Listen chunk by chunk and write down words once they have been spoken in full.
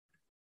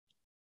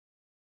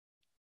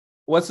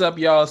What's up,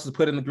 y'all? This is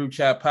Put in the Group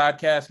Chat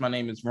podcast. My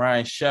name is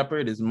Ryan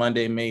Shepard. It's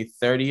Monday, May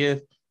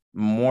 30th,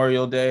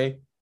 Memorial Day.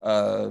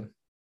 Want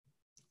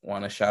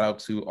to shout out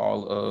to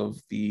all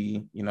of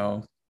the,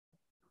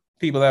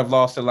 people that have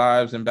lost their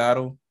lives in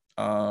battle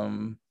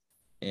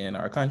in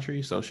our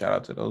country. So shout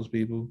out to those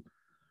people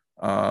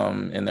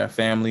and their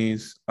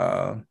families.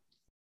 Also,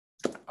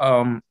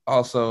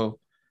 I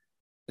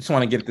just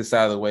want to get this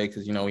out of the way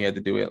because, we had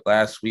to do it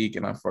last week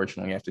and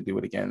unfortunately we have to do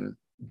it again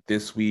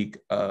this week.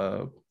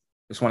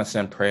 Just want to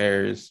send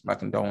prayers, my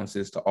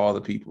condolences to all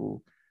the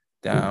people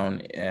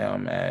down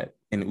in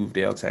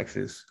Oakdale,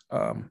 Texas,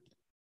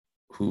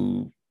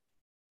 who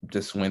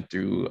just went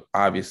through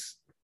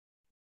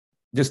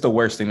just the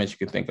worst thing that you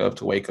could think of,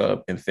 to wake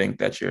up and think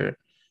that your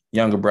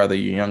younger brother,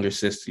 your younger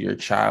sister, your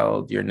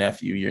child, your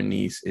nephew, your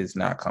niece is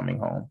not coming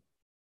home.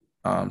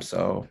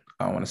 So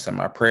I want to send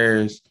my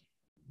prayers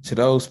to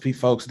those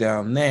folks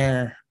down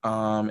there.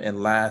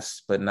 And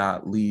last but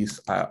not least,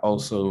 I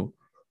also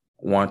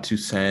want to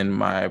send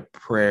my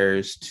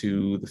prayers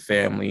to the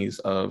families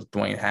of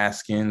Dwayne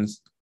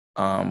Haskins.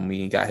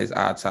 We got his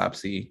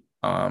autopsy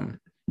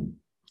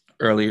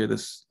earlier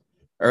this,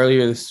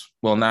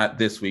 well, not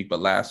this week, but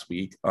last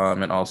week.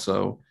 And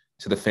also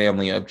to the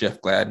family of Jeff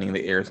Gladney,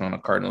 the Arizona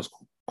Cardinals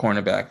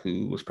cornerback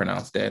who was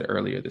pronounced dead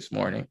earlier this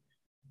morning.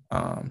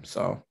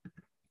 So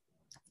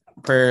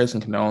prayers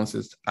and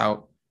condolences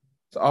out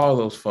to all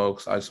those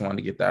folks. I just wanted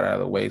to get that out of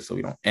the way so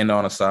we don't end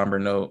on a somber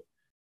note.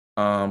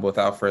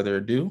 Without further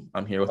ado,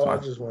 I'm here with I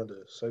just wanted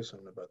to say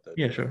something about that.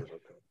 Yeah, sure.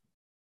 Okay.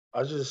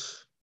 I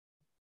just,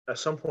 at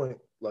some point,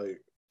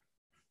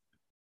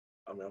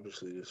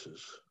 obviously this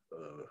is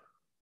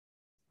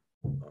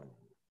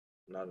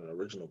not an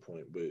original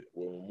point, but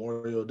with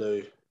Memorial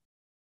Day,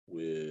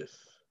 with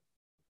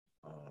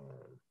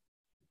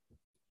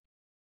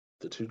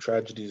the two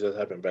tragedies that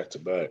happened back to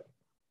back,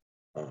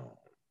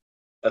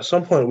 at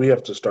some point we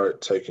have to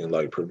start taking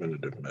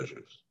preventative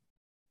measures.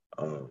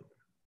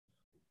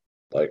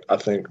 I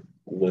think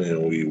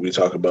when we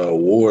talk about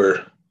war,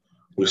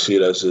 we see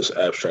it as this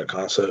abstract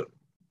concept,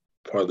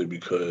 partly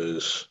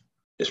because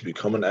it's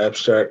become an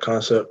abstract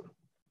concept.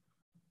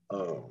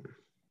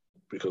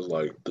 Because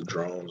the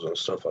drones and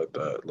stuff like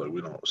that,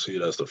 we don't see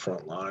it as the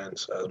front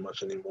lines as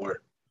much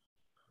anymore.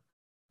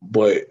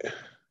 But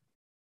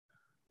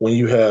when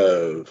you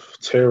have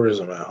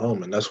terrorism at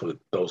home, and that's what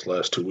those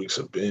last 2 weeks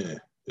have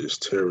been, is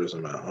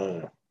terrorism at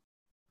home,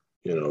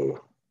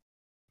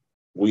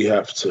 we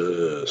have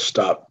to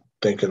stop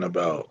thinking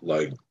about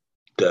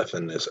death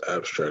in this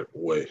abstract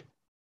way,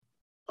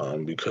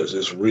 because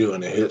it's real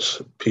and it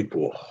hits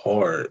people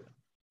hard.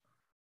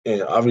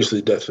 And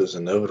obviously death is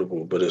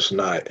inevitable, but it's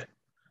not.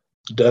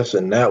 Death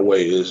in that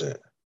way isn't.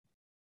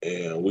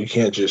 And we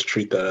can't just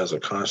treat that as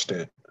a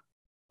constant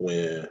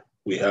when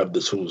we have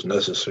the tools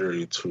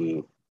necessary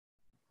to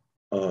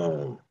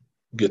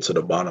get to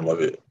the bottom of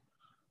it.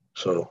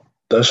 So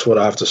that's what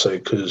I have to say,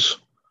 because,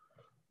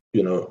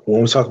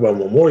 when we talk about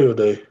Memorial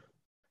Day,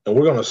 and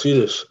we're going to see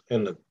this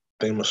in the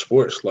theme of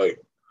sports, like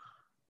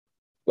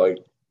the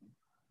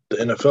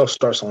NFL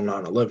starts on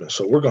 9/11.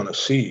 So we're going to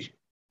see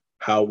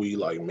how we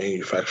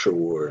manufacture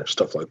war and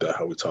stuff like that,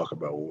 how we talk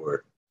about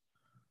war.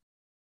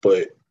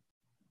 But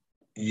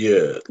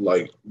yeah,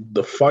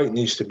 the fight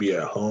needs to be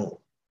at home,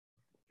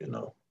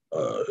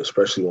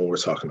 especially when we're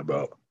talking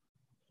about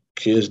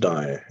kids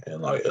dying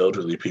and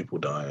elderly people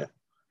dying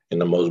in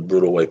the most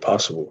brutal way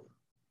possible.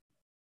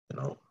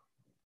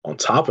 On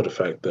top of the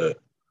fact that,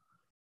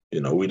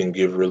 we didn't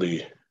give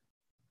really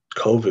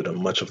COVID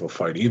much of a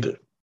fight either.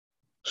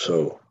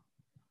 So,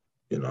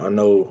 I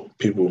know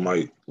people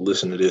might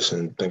listen to this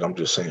and think I'm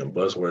just saying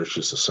buzzwords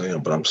just to say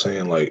them, but I'm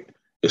saying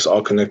it's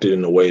all connected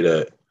in a way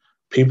that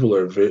people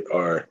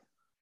are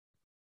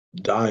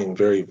dying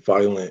very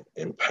violent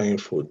and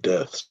painful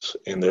deaths,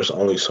 and there's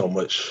only so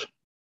much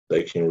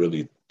they can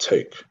really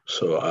take.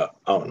 So I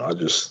don't know. I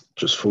just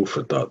food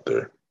for thought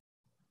there.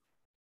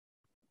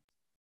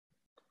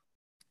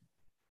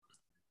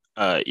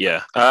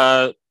 Yeah.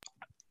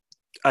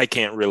 I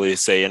can't really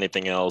say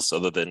anything else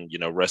other than,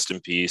 rest in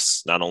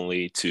peace, not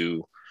only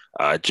to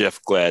Jeff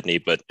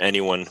Gladney, but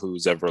anyone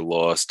who's ever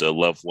lost a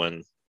loved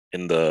one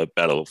in the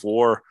battle of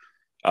war.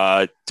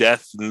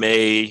 Death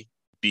may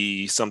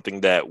be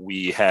something that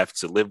we have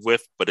to live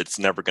with, but it's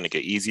never going to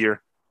get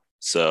easier.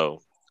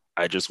 So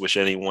I just wish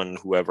anyone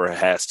who ever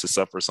has to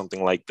suffer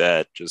something like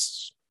that,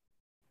 just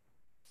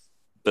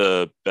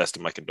the best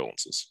of my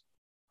condolences.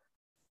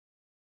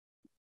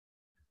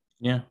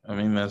 Yeah, I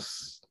mean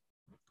that's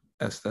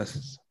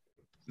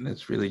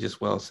really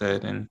just well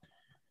said. And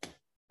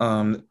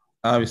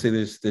obviously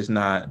there's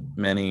not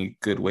many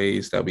good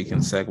ways that we can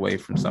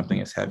segue from something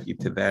as heavy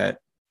to that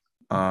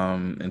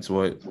into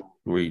what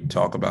we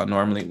talk about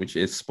normally, which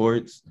is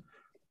sports.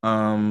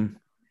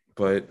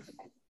 But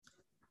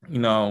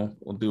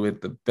we'll do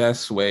it the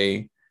best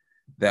way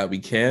that we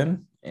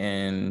can.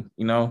 And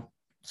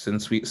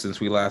since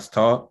we last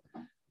talked,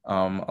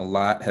 a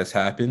lot has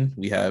happened.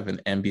 We have an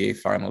NBA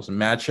Finals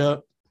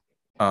matchup.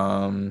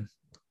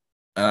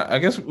 I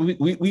guess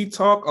we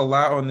talk a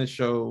lot on this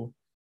show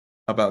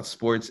about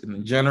sports in the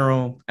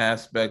general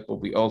aspect,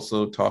 but we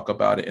also talk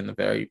about it in the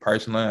very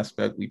personal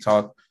aspect. We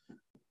talk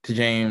to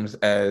James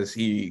as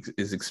he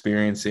is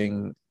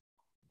experiencing,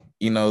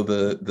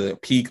 the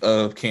peak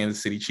of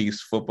Kansas City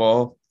Chiefs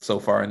football so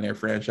far in their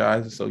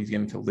franchise. So he's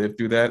getting to live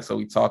through that. So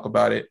we talk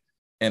about it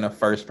in a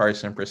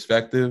first-person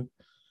perspective.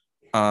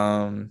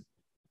 But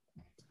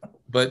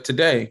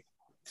today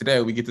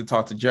we get to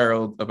talk to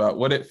Gerald about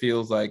what it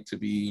feels like to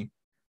be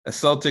a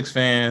Celtics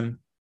fan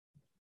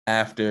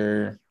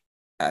after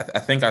I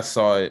think I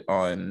saw it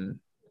on,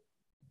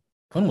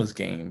 when was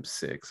game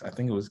 6? I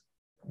think it was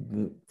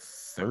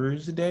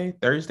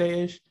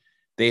Thursday-ish.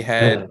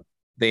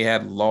 They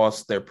had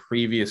lost their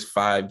previous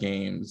 5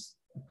 games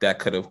that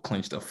could have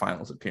clinched a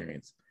finals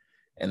appearance.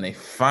 And they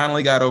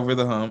finally got over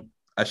the hump.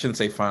 I shouldn't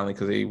say finally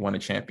because they won a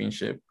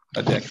championship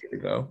a decade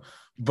ago,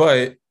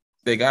 but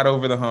they got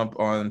over the hump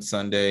on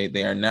Sunday.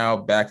 They are now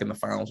back in the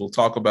finals. We'll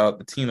talk about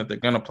the team that they're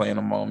going to play in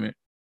a moment.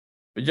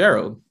 But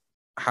Gerald,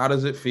 how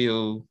does it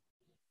feel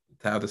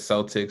to have the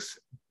Celtics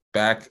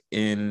back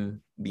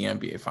in the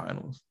NBA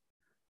Finals?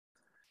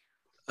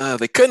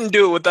 They couldn't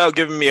do it without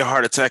giving me a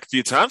heart attack a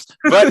few times,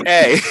 but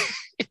hey,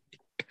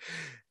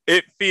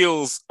 it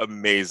feels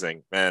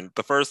amazing, man.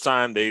 The first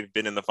time they've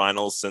been in the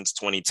finals since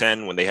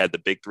 2010 when they had the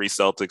big 3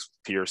 Celtics,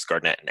 Pierce,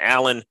 Garnett, and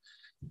Allen.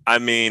 I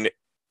mean,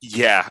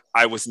 yeah,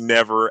 I was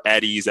never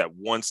at ease at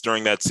once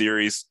during that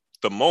series.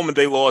 The moment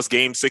they lost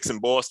game 6 in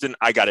Boston,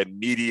 I got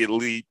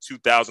immediately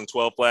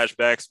 2012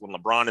 flashbacks when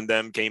LeBron and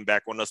them came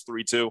back on us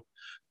 3-2.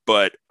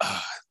 But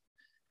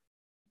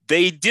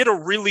they did a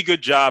really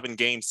good job in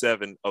game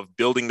 7 of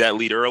building that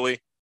lead early.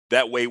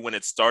 That way, when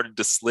it started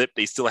to slip,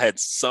 they still had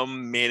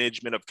some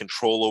management of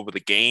control over the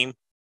game,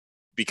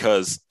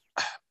 because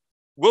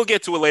we'll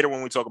get to it later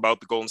when we talk about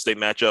the Golden State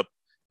matchup.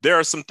 There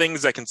are some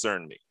things that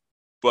concern me,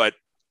 but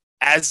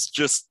as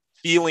just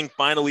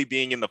finally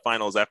being in the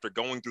finals after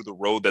going through the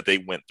road that they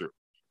went through,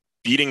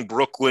 beating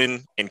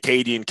Brooklyn and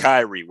KD and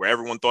Kyrie, where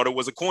everyone thought it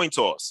was a coin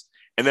toss,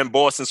 and then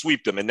Boston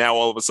swept them, and now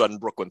all of a sudden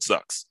Brooklyn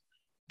sucks.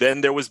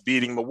 Then there was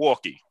beating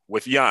Milwaukee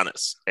with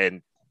Giannis,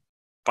 and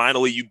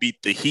finally you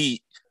beat the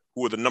Heat,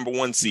 who are the number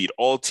 1 seed.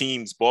 All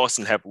teams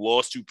Boston have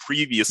lost to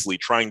previously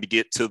trying to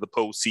get to the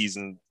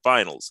postseason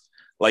finals.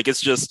 Like, it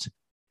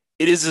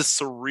is a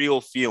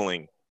surreal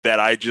feeling that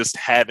I just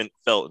haven't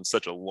felt in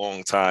such a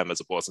long time as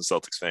a Boston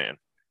Celtics fan.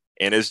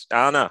 And I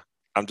don't know.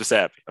 I'm just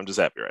happy. I'm just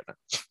happy right now.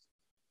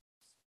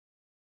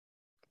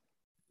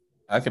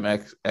 I can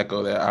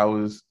echo that.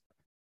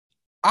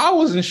 I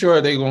wasn't sure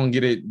they were going to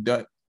get it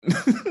done.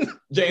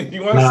 James,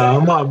 you want to say? Nah,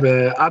 my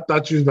bad. I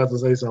thought you was about to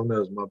say something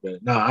else. My bad.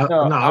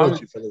 I'll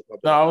let you finish. My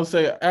bad. No, I would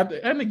say at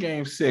the end of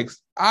game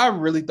 6, I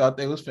really thought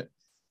they was,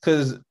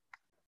 because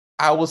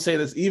I will say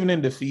this, even in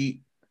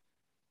defeat,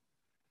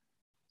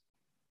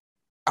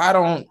 I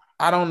don't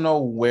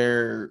know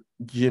where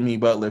Jimmy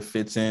Butler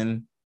fits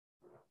in.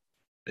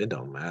 It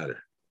don't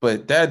matter.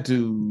 But that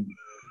dude,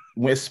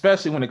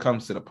 especially when it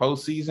comes to the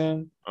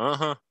postseason,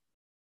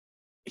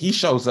 he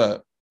shows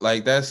up.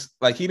 Like, that's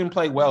like, he didn't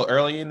play well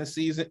early in the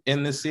season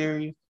in this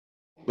series,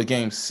 but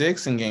game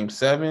 6 and game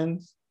 7,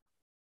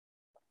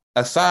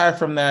 aside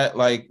from that,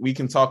 like, we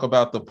can talk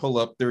about the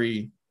pull-up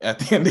 3 at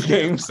the end of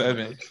game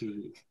 7,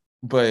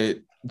 but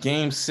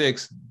game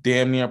 6,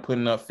 damn near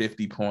putting up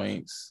 50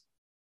 points.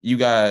 You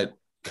got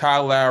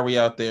Kyle Lowry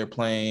out there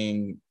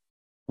playing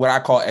what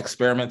I call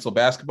experimental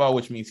basketball,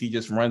 which means he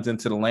just runs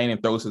into the lane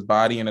and throws his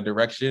body in a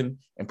direction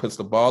and puts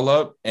the ball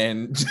up,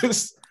 and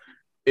just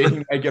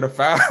he might get a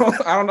foul.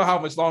 I don't know how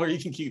much longer he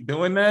can keep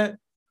doing that.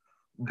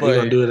 But he's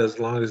gonna do it as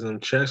long as them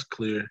checks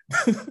clear.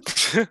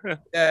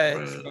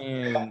 There's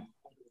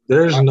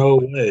no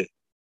way.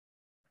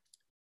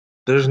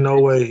 There's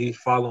no way he's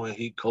following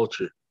Heat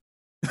culture.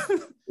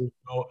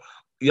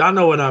 Y'all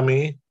know what I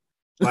mean.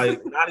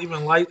 Like,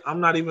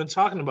 I'm not even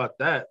talking about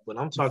that, but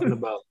I'm talking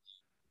about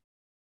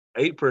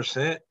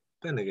 8%.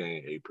 Then nigga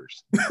ain't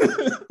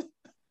 8%.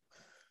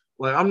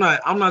 Like, I'm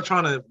not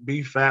trying to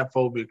be fat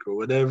phobic or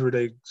whatever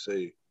they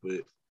say,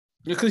 but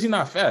because you're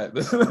not fat.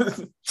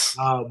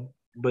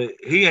 But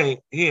he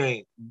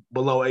ain't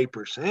below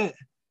 8%.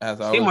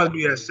 He must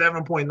be at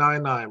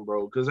 7.99,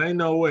 bro. Because ain't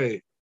no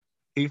way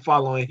he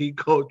following Heat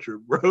culture,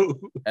 bro.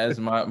 As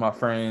my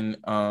friend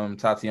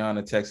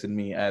Tatiana texted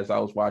me as I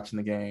was watching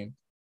the game.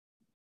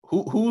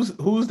 Who's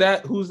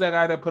that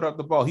guy that put up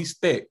the ball? He's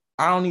thick.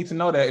 I don't need to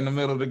know that in the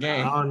middle of the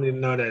game. I don't need to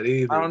know that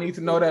either. I don't need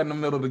to know that in the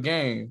middle of the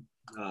game.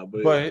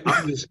 But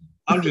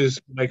I'm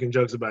just making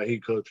jokes about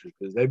Heat culture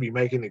because they be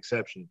making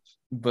exceptions.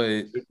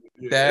 But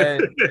that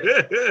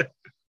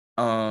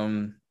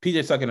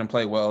PJ Tucker didn't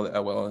play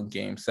well in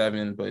game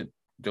 7, but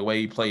the way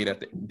he played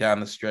down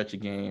the stretch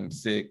of game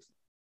 6,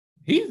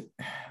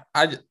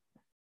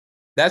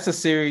 that's a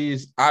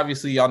series.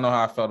 Obviously, y'all know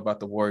how I felt about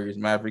the Warriors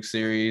Mavericks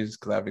series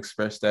because I've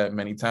expressed that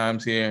many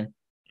times here.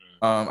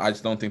 I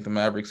just don't think the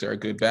Mavericks are a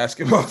good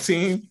basketball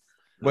team.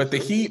 But the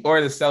Heat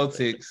or the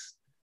Celtics,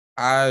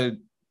 I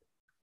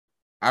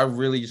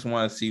really just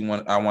want to see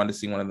one. I wanted to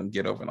see one of them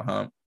get over the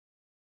hump.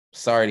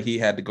 Sorry that he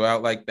had to go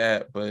out like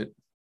that, but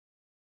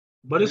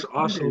it's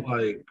also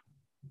like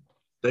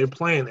They're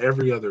playing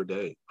every other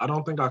day. I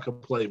don't think I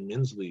could play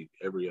men's league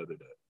every other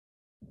day.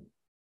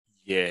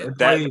 Yeah, They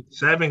that played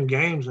 7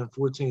 games in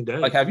 14 days.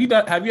 Like, have you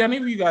any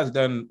of you guys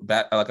done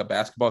like a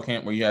basketball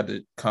camp where you had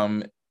to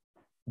come?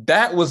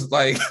 That was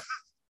like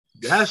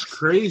That's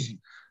crazy.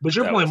 But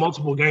you're that playing was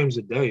multiple games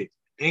a day,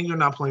 and you're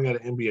not playing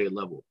at an NBA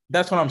level.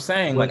 that's what I'm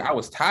saying. Like, But I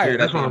was yeah, tired at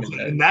that's the what end I'm of the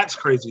saying. day. And that's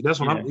crazy. That's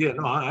what Yeah. I'm. Yeah,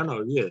 no, I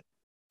know. Yeah,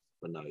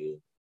 but no, yeah,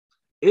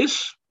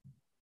 it's.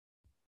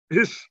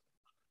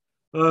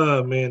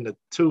 Man, the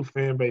two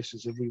fan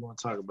bases. If we want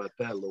to talk about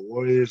that, the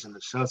Warriors and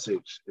the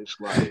Celtics. It's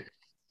like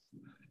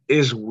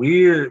it's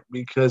weird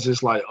because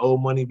it's like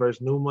old money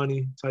versus new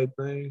money type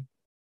thing,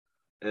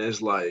 and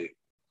it's like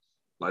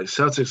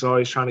Celtics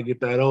always trying to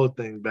get that old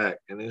thing back,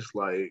 and it's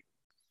like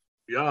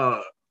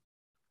y'all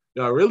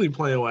really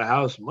playing with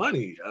house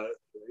money,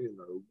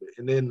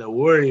 And then the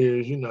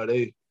Warriors,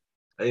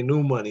 they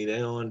new money. They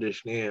don't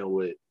understand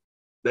what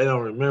they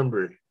don't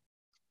remember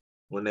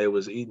when they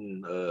was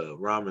eating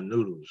ramen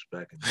noodles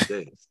back in the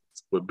day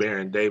with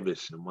Baron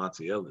Davis and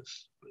Monty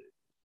Ellis. But,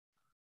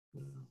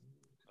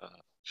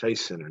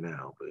 Chase Center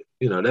now, but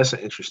that's an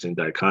interesting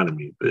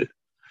dichotomy. But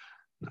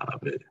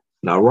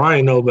now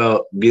Ryan know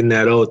about getting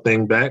that old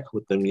thing back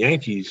with them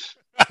Yankees.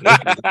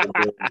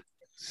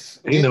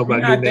 We're About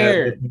not getting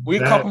there. that old We're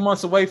a back. couple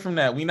months away from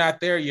that. We're not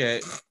there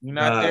yet. We're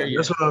not there yet.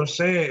 That's what I'm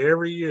saying.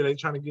 Every year they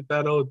trying to get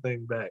that old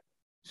thing back.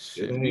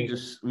 Shit,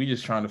 we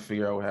just trying to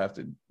figure out what we have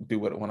to do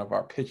with one of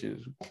our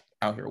pitches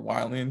out here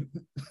wilding.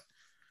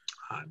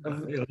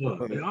 They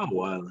are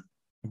wilding.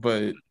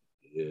 But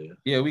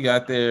yeah, we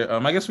got there.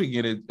 I guess we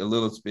get a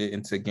little bit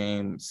into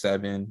game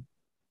 7.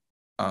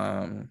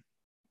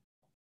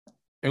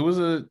 It was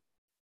the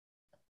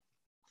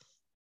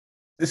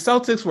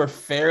Celtics were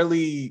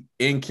fairly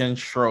in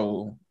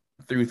control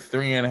through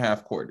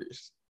 3.5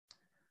 quarters.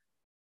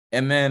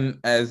 And then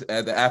as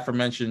the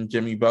aforementioned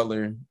Jimmy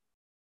Butler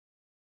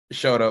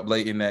showed up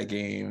late in that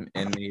game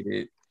and made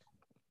it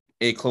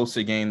a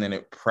closer game than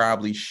it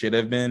probably should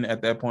have been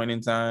at that point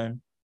in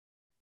time.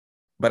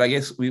 But I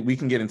guess we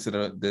can get into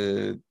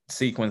the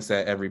sequence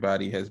that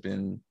everybody has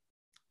been,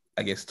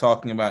 I guess,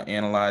 talking about,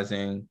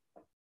 analyzing.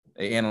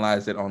 They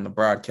analyzed it on the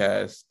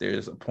broadcast.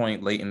 There's a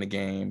point late in the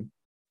game.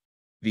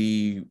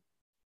 The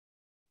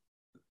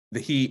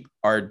Heat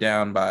are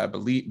down by, I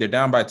believe, they're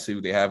down by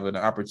 2. They have an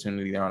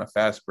opportunity. They're on a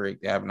fast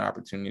break. They have an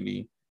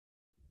opportunity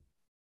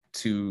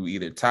to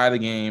either tie the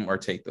game or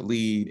take the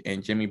lead.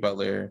 And Jimmy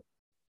Butler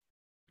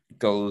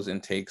goes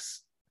and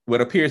takes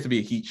what appears to be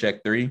a heat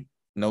check 3,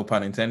 no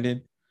pun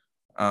intended.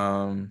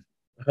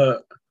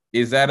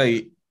 Is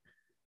that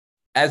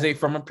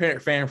from a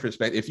fan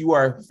perspective, if you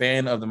are a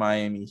fan of the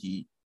Miami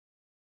Heat,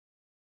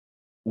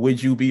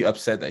 would you be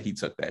upset that he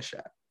took that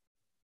shot?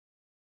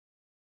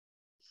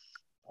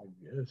 I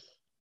guess.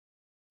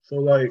 So,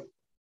 like,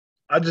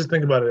 I just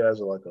think about it as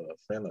a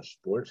fan of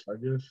sports, I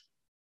guess.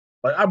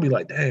 Like, I'd be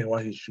like, dang,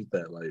 why he shoot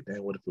that? Like,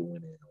 dang, what if it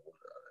went in?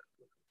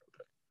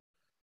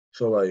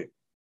 So, like,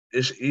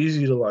 it's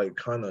easy to, like,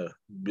 kind of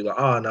be like,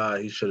 oh, nah,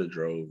 he should have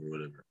drove or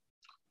whatever.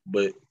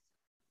 But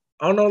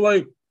I don't know,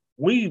 like,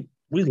 we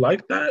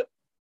like that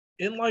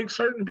in, like,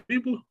 certain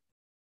people.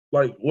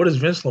 Like, what is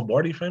Vince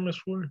Lombardi famous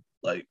for?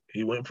 Like,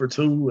 he went for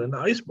 2 in the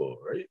Ice Bowl,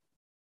 right?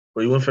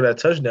 Or he went for that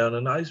touchdown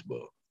in the Ice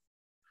Bowl.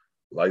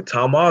 Like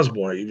Tom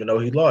Osborne, even though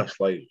he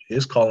lost, like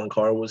his calling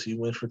card was he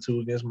went for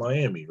 2 against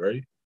Miami,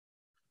 right?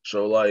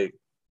 So like,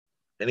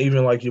 and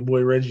even like your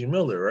boy Reggie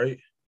Miller, right?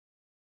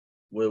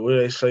 What do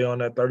they say on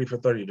that 30 for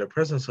 30? The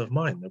presence of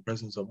mind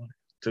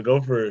to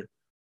go for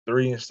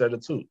 3 instead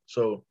of 2.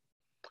 So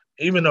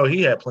even though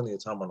he had plenty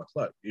of time on the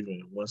clock,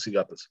 even once he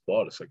got the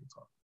ball the second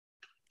time.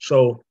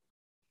 So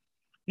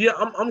yeah,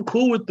 I'm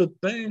cool with the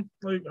thing.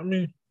 Like, I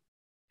mean,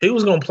 he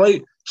was gonna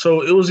play.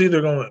 So it was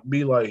either gonna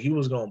be like he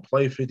was gonna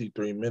play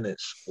 53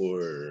 minutes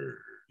or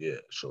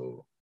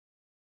So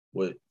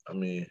what? I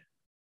mean,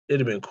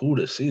 it'd have been cool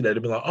to see that.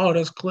 It'd be like, oh,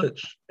 that's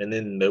clutch, and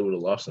then they would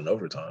have lost in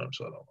overtime.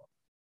 So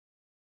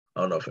I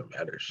don't know if it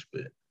matters,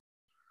 but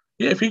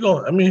yeah, if you're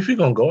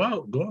gonna go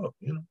out, go out.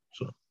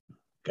 So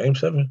game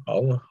 7,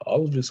 all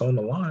of it's on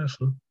the line.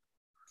 So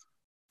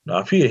now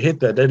if he had hit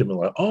that, they'd have been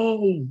like,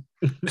 oh,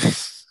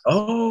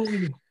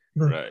 oh,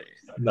 right.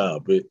 Nah,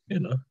 but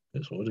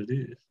that's what it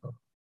is. So.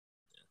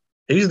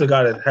 He's the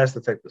guy that has to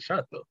take the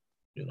shot, though.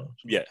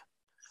 Yeah.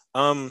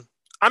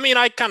 I mean,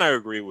 I kind of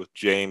agree with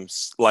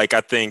James. Like,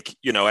 I think,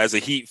 as a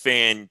Heat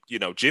fan,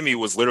 Jimmy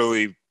was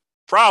literally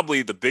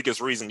probably the biggest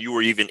reason you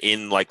were even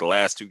in like the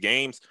last 2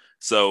 games.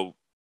 So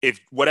if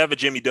whatever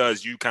Jimmy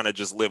does, you kind of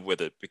just live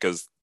with it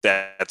because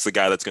that's the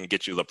guy that's going to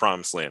get you the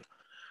promised land.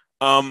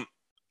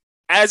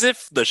 As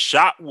if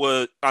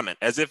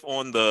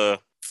on the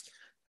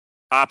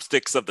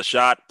optics of the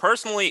shot,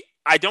 personally,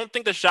 I don't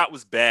think the shot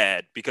was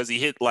bad because he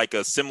hit like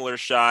a similar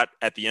shot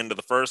at the end of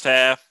the first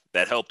half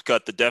that helped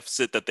cut the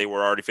deficit that they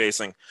were already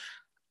facing.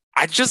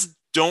 I just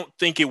don't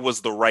think it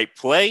was the right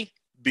play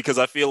because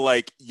I feel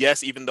like,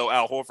 yes, even though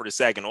Al Horford is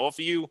sagging off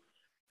of you,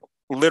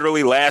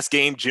 literally last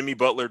game, Jimmy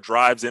Butler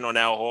drives in on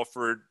Al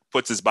Horford,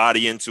 puts his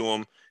body into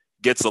him,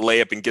 gets a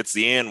layup and gets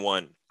the and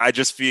one. I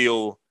just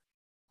feel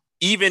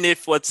even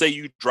if, let's say,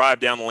 you drive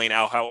down the lane,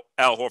 Al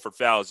Horford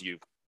fouls you,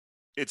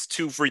 it's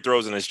 2 free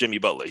throws and it's Jimmy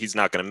Butler. He's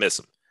not going to miss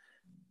him.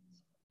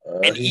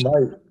 And he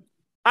might.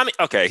 I mean,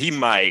 okay, he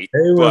might,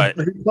 but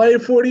he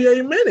played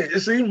 48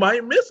 minutes. So he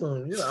might miss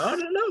him. I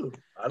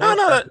don't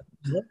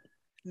know.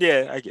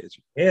 Yeah, I get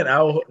you. And I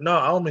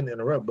don't mean to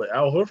interrupt, but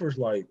Al Horford's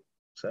like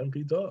 7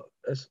 feet tall.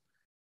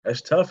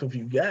 That's tough if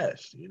you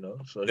gas,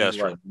 So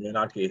he's like, man,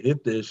 I can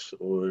hit this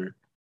or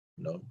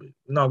but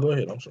no, go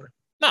ahead. I'm sorry.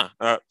 No,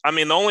 I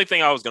mean, the only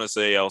thing I was going to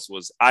say else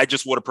was I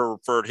just would have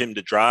preferred him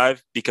to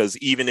drive because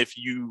even if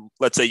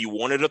let's say you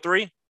wanted a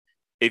 3,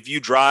 if you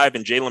drive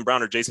and Jaylen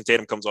Brown or Jason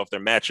Tatum comes off their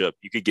matchup,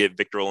 you could get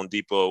Victor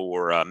Oladipo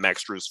or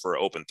Max Strus for an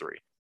open 3.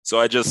 So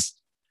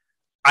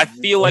I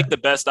feel like the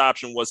best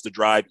option was to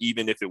drive,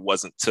 even if it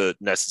wasn't to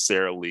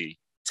necessarily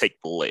take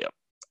the layup,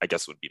 I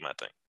guess would be my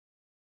thing.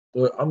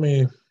 Well, I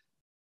mean,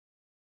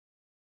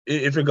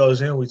 if it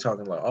goes in, we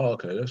talking like, oh,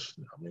 okay, that's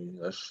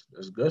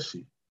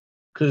gutsy.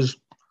 Because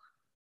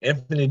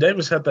Anthony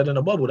Davis had that in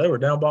the bubble. They were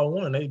down by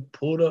 1. They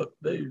pulled up.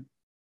 They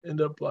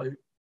end up like,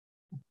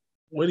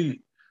 what do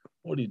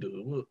you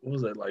do? What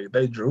was that like?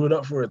 They drew it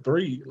up for a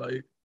 3.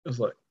 Like it's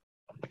like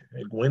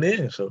it went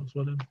in. So it's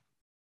what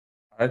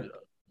it.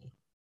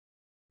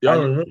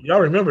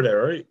 Y'all remember that,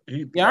 right?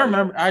 I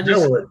remember. I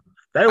just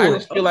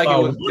feel like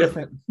it was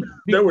different.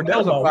 That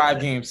was a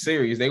 5-game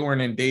series. They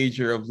weren't in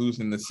danger of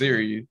losing the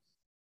series.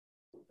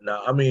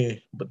 No, I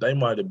mean, but they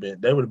would have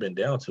been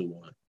down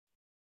 2-1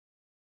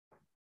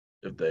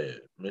 if they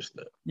had missed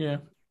that. Yeah.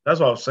 That's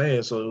what I was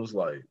saying. So it was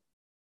like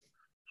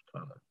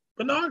kind of,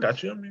 but no, I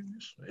got you. I mean,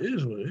 it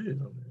is what it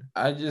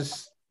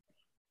is.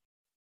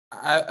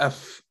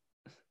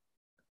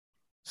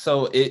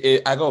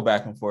 I go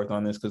back and forth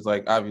on this because,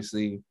 like,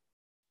 obviously,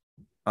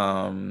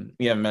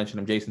 we haven't mentioned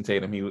him. Jason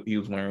Tatum, he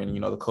was wearing,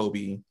 the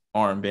Kobe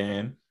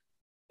armband,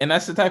 and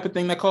that's the type of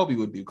thing that Kobe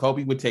would do.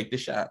 Kobe would take the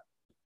shot,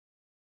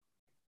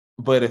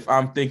 but if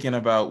I'm thinking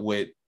about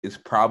what is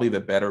probably the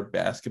better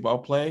basketball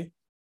play,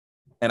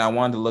 and I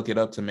wanted to look it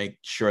up to make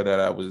sure that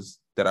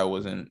I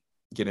wasn't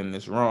getting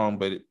this wrong,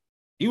 but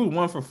he was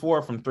 1 for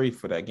 4 from 3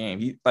 for that game.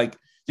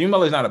 Jimmy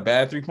Butler's not a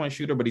bad 3-point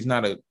shooter, but he's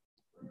not a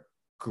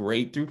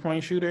great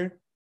 3-point shooter.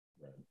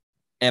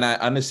 And I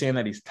understand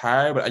that he's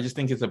tired, but I just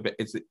think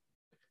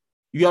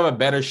you have a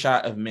better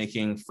shot of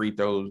making free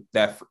throws,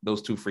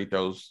 those 2 free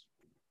throws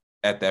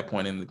at that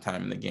point in the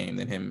time in the game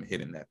than him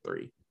hitting that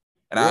 3.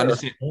 And I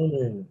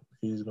understand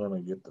he's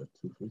gonna get the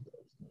 2 free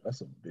throws.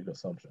 That's a big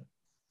assumption.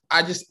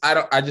 I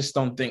just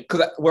don't think,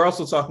 because we're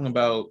also talking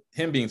about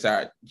him being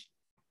tired.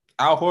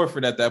 Al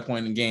Horford at that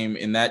point in the game,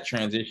 in that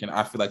transition,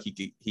 I feel like he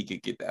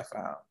could get that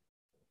foul.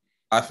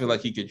 I feel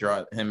like he could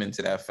draw him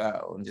into that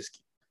foul and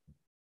just.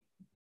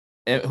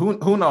 And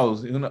who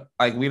knows?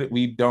 Like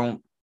we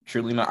don't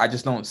truly know. I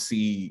just don't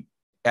see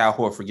Al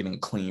Horford getting a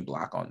clean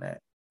block on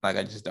that. Like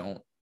I just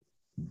don't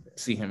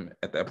see him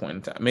at that point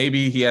in time.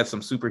 Maybe he had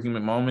some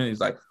superhuman moment.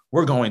 He's like,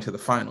 we're going to the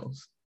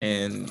finals,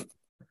 and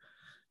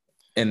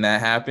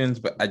that happens.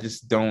 But I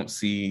just don't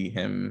see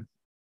him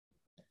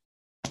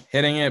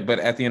hitting it. But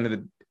at the end of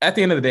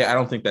the day, I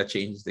don't think that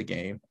changes the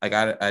game. Like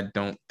I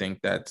don't think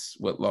that's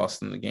what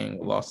lost in the game.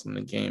 What lost in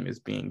the game is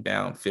being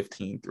down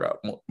 15 throughout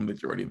the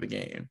majority of the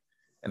game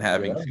and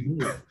having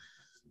to.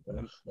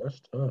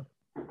 That's tough.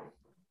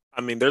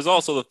 I mean, there's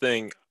also the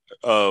thing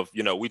of,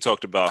 we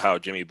talked about how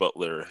Jimmy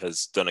Butler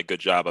has done a good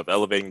job of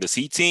elevating this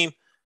Heat team.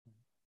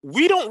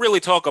 We don't really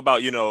talk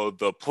about,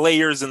 the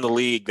players in the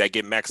league that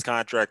get max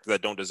contracts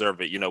that don't deserve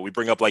it. We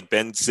bring up like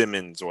Ben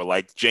Simmons or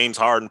like James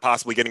Harden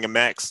possibly getting a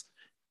max.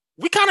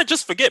 We kind of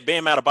just forget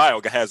Bam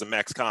Adebayo has a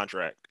max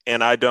contract,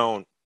 and I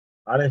don't.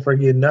 I didn't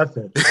forget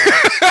nothing.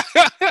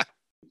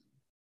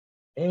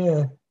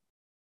 And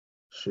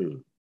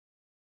shoot,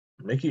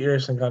 Mickey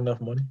Arison got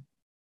enough money.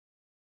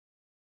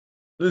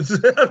 I'm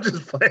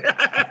just playing.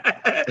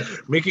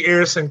 Mickey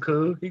Arison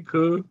cool.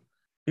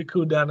 He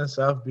cool down in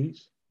South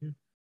Beach.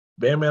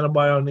 Bam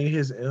Adebayo need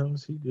his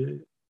M's. He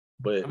good.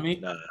 But I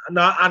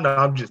know.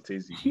 I'm just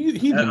teasing.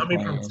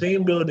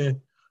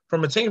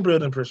 From a team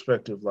building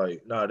perspective,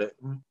 like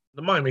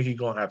the Miami Heat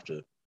gonna have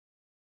to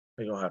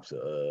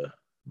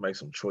make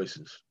some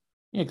choices.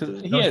 Yeah,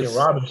 because Duncan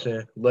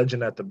Robinson,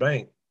 legend at the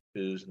bank,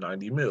 is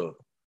 $90 million,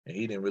 and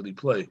he didn't really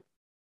play.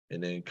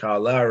 And then Kyle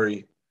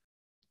Lowry,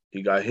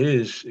 he got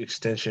his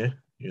extension.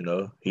 He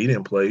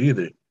didn't play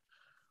either.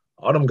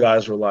 All them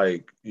guys were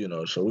like,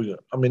 so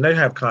they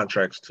have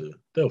contracts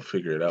they'll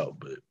figure it out,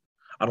 but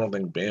I don't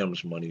think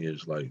Bam's money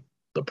is like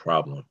the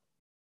problem.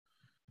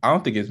 I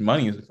don't think his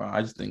money is the problem.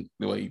 I just think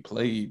the way he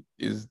played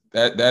is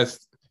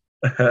that's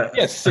he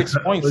had 6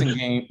 points in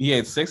game. He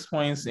had 6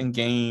 points in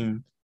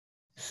game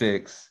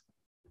 6.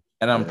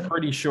 And I'm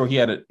pretty sure he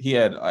had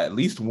at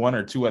least 1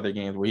 or 2 other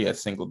games where he had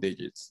single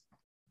digits.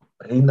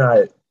 He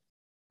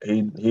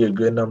a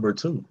good number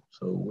 2.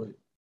 So what?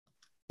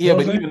 Yeah,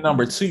 but even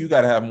number 2, you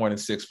got to have more than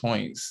 6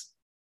 points.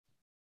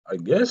 I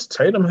guess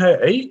Tatum had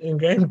 8 in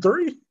game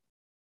 3.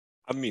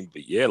 I mean,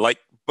 but yeah,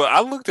 but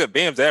I looked at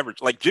Bam's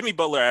average. Like Jimmy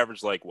Butler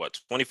averaged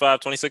 25,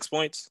 26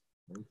 points.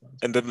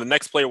 And then the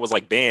next player was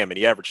like Bam, and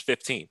he averaged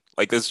 15.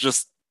 Like it's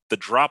just the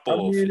drop I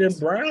off. mean,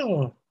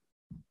 Brown.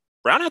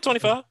 Brown had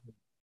 25.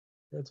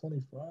 Yeah,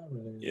 25.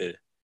 Man. Yeah,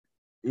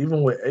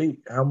 Even with 8,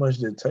 how much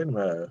did Tatum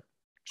have?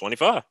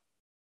 25.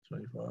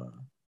 25.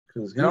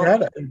 Because he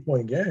had an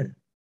 8-point game.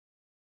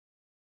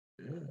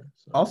 Yeah.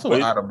 So.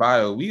 Also, out of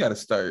bio, we got to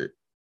start.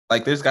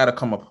 Like, there's got to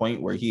come a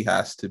point where he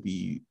has to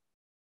be.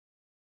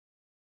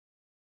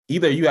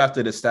 Either you have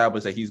to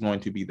establish that he's going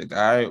to be the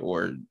guy,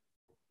 or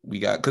we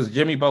got, because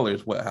Jimmy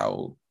Butler's what, how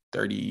old?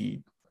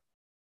 30?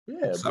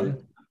 Yeah,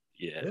 but,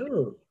 yeah.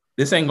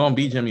 This ain't gonna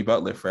be Jimmy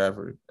Butler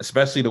forever,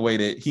 especially the way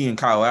that he and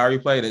Kyle Lowry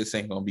play. This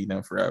ain't gonna be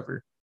them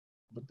forever.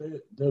 But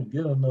they'll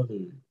get another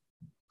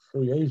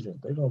free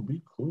agent. They're gonna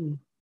be cool.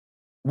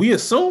 We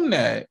assume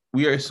that.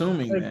 We are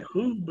assuming that.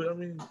 Cool, but I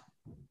mean,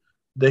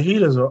 the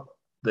Heat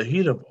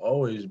have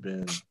always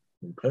been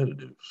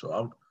competitive.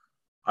 So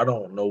I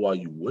don't know why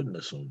you wouldn't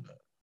assume that.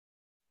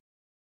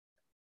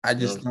 I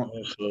just don't.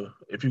 So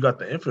if you got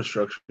the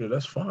infrastructure,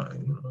 that's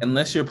fine.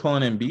 Unless you're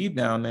pulling Embiid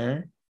down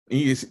there.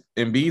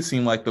 Embiid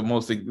seemed like the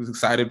most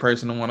excited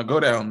person to want to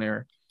go down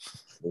there.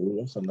 So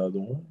that's another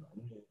one.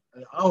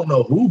 I don't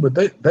know who, but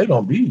they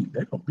gonna be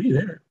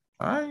there.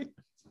 All right.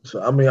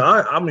 So I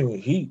mean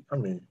Heat. I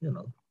mean, you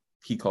know,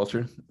 Heat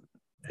culture.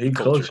 Heat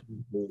culture.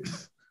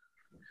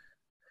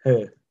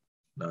 Hey,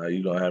 nah,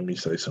 you gonna have me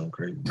say something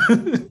crazy.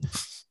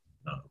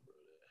 No.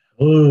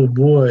 Oh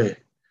boy,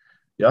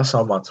 y'all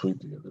saw my tweet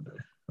the other day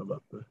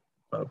about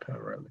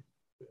Pat Riley.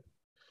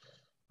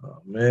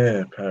 Oh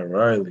man, Pat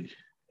Riley,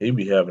 he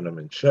be having them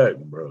in check,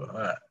 bro.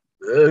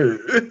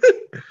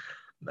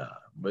 Nah,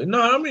 but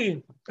no, I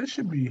mean it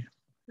should be.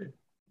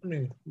 I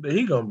mean,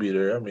 he gonna be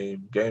there. I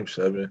mean, Game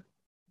 7,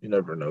 you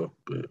never know,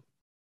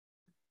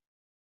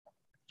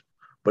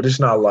 but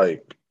it's not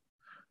like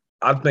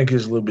I think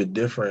it's a little bit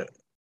different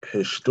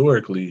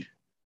historically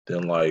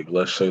than like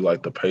let's say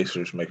like the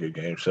Pacers make a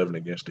Game 7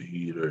 against the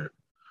Heat or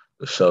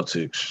the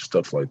Celtics,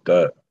 stuff like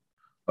that.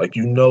 Like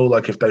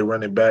like if they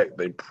run it back,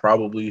 they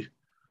probably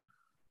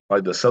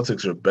like the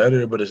Celtics are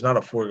better, but it's not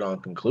a foregone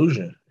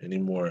conclusion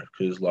anymore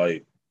because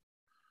like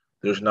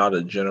there's not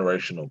a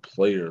generational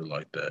player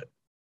like that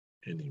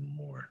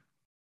anymore.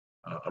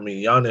 I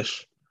mean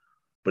Giannis,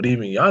 but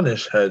even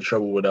Giannis had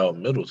trouble without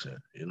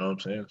Middleton. You know what I'm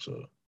saying?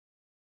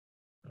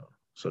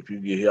 So if you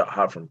get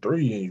hot from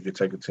 3 and you can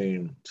take a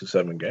team to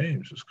 7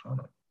 games, it's kind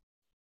of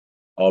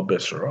all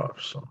bets are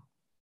off. So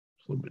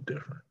it's a little bit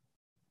different.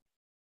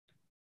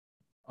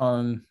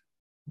 On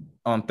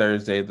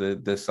Thursday, the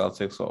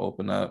Celtics will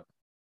open up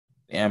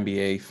the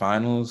NBA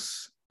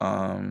Finals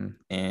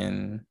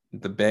in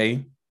the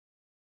Bay.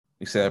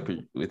 We set up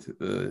with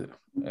the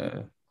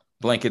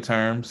blanket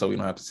term, so we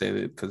don't have to say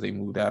that because they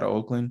moved out of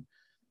Oakland.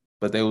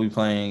 But they will be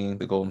playing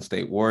the Golden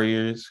State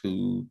Warriors,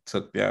 who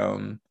took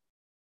down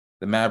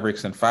the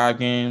Mavericks in 5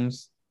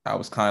 games. I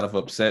was kind of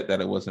upset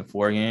that it wasn't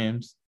 4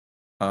 games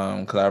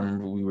because I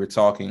remember we were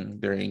talking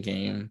during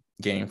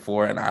game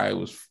 4, and I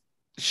was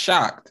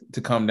shocked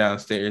to come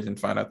downstairs and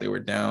find out they were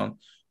down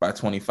by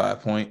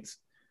 25 points.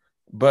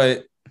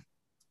 But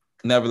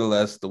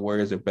nevertheless, the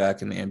Warriors are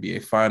back in the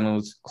NBA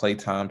Finals. Klay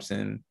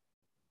Thompson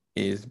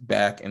is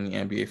back in the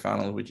NBA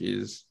Finals, which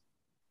is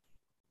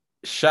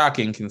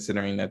shocking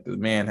considering that the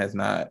man has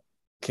not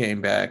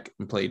came back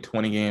and played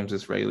 20 games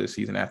this regular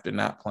season after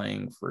not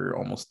playing for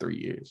almost 3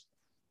 years.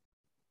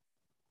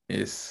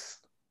 It's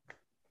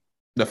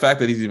the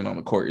fact that he's even on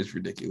the court is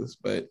ridiculous,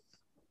 but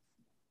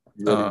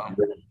you ready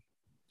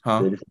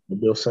for the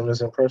Bill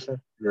Simmons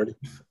impression? You ready?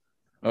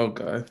 Oh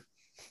God.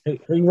 Hey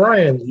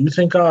Ryan, you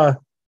think a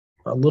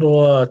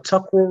little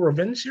Tuck Rule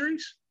revenge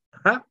series?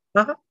 Well,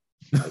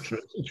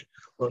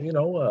 you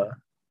know,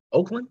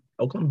 Oakland,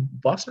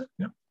 Boston,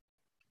 yeah.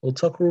 Little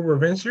Tuck Rule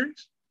revenge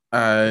series?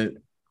 I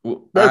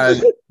mean,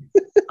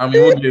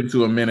 we'll get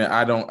into a minute.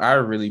 I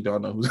really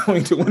don't know who's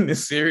going to win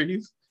this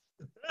series.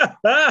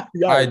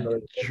 I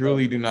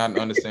truly do not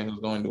understand who's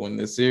going to win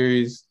this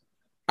series.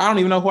 I don't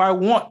even know who I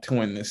want to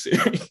win this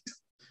series.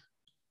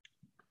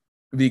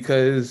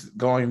 Because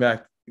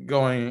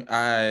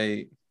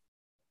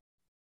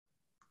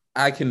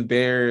I can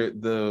bear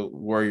the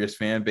Warriors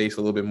fan base a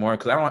little bit more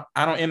because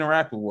I don't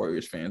interact with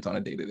Warriors fans on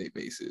a day-to-day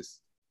basis.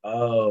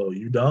 Oh,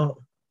 you don't?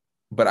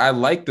 But I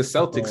like the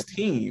Celtics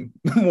team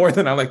more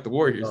than I like the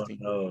Warriors team.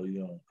 No, you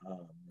don't.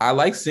 I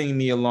like seeing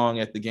Nia Long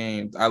at the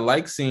games. I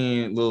like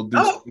seeing Lil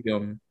Deuce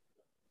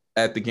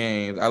at the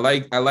games. I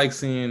like the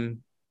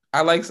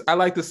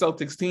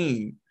Celtics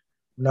team.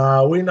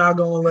 Nah, we're not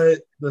gonna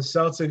let the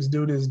Celtics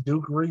do this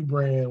Duke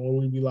rebrand where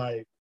we be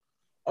like,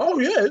 oh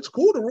yeah, it's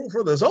cool to root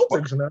for the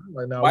Celtics now.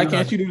 Like, now why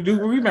can't you do the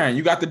Duke rebrand?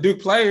 You got the Duke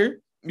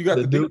player. You got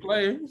the Duke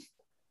player.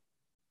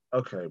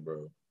 Okay,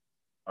 bro.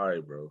 All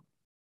right, bro.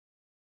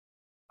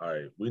 All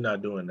right, we're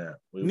not doing that.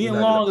 Nia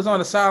Long is on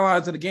the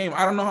sidelines of the game.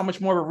 I don't know how much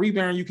more of a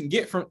rebound you can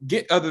get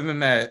other than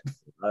that.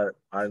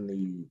 I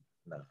need.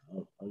 Nah,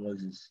 I'm gonna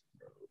just.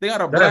 They got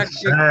a black.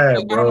 That's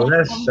sad, bro.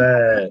 That's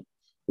sad.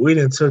 We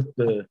didn't took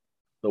the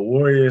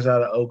Warriors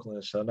out of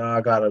Oakland, so now I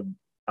gotta.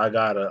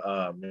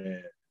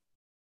 Man,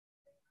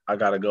 I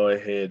gotta go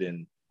ahead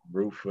and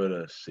root for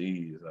the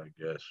C's, I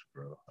guess,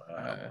 bro.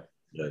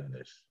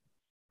 Goodness.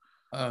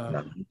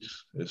 Nah,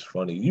 it's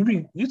funny.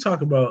 You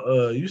talk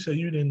about you said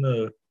you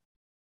didn't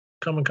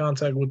come in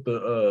contact with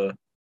the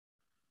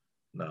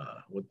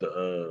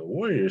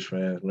Warriors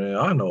fans, man.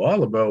 I know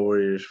all about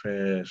Warriors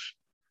fans.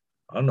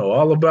 I know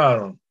all about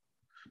them.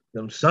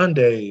 Them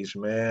Sundays,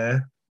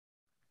 man.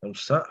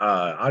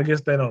 I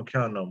guess they don't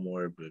count no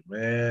more, but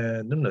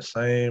man, them the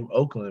same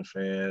Oakland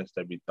fans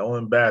that be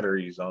throwing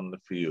batteries on the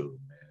field,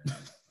 man.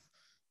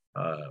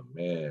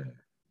 Man.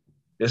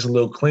 It's a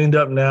little cleaned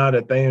up now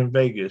that they in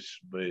Vegas,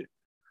 but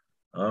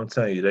I'm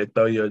telling you, they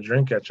throw you a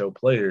drink at your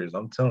players.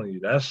 I'm telling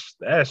you, that's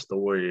the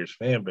Warriors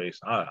fan base.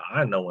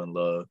 I know and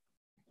love.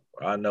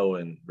 I know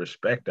and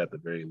respect at the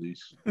very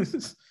least.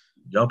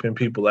 Jumping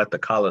people at the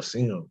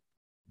Coliseum.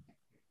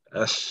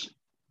 That's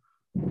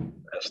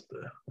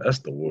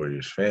the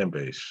Warriors fan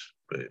base.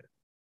 But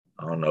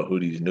I don't know who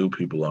these new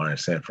people are in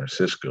San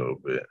Francisco,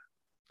 but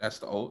that's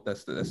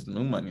the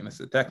new money. That's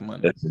the tech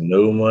money. That's the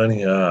new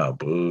money. Ah,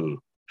 boo.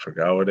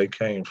 Forgot where they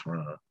came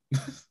from.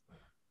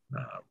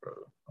 Nah, bro.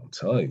 I'm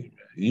telling you,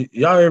 man.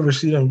 Y'all ever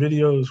see them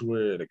videos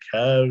where the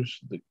Cavs,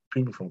 the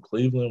people from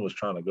Cleveland, was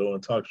trying to go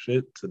and talk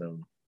shit to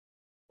them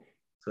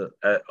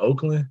at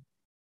Oakland?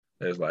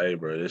 It's like, hey,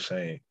 bro, this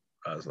ain't.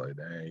 I was like,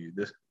 dang,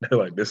 they're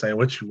like, this ain't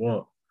what you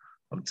want.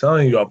 I'm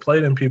telling you, I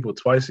play them people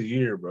twice a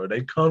year, bro.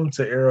 They come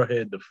to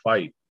Arrowhead to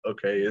fight.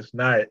 Okay, it's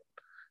not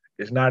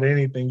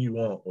anything you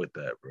want with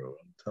that, bro.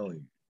 I'm telling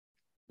you.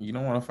 You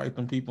don't want to fight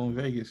them people in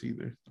Vegas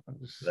either.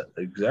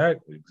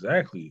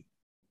 Exactly.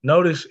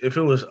 Notice if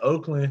it was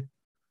Oakland,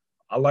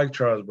 I like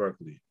Charles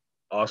Barkley.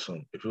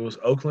 Awesome. If it was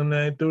Oakland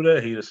that threw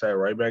that, he'd have sat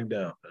right back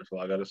down. That's all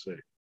I gotta say.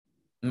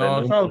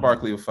 No, Charles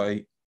Barkley will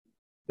fight.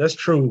 That's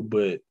true,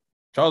 but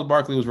Charles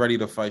Barkley was ready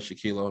to fight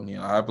Shaquille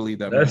O'Neal. I believe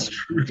that. That's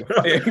true.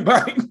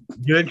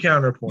 Good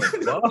counterpoint.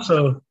 But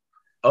also,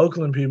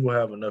 Oakland people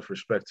have enough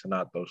respect to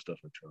not throw stuff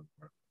at Charles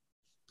Barkley.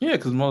 Yeah,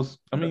 because most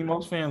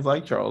fans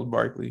like Charles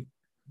Barkley.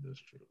 That's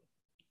true.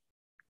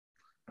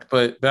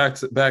 But back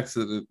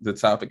to the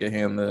topic at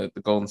hand, the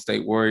Golden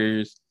State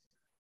Warriors.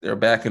 They're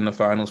back in the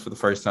finals for the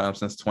first time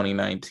since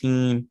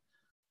 2019.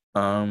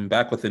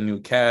 Back with a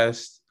new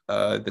cast.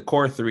 The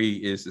core three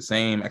is the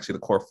same. Actually, the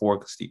core four,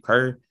 because Steve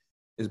Kerr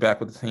is back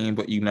with the team,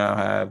 but you now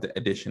have the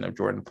addition of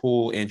Jordan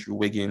Poole, Andrew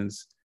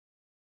Wiggins,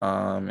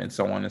 and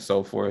so on and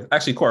so forth.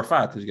 Actually, core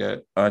five, because you got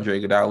Andre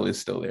Iguodala is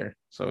still there.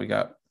 So we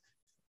got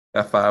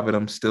five of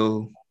them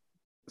still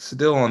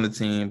on the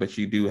team, but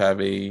you do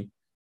have a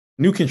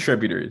new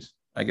contributors,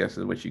 I guess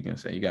is what you can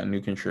say. You got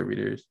new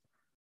contributors.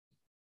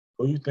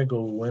 Who do you think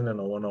will win in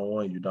a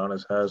one-on-one,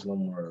 Udonis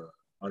Haslem or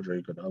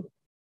Andre Iguodala?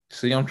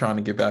 See, I'm trying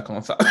to get back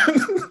on top.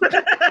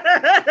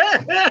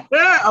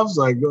 I'm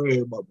sorry. Go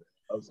ahead, my bad.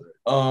 I'm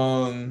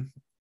sorry.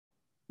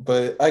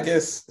 But I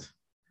guess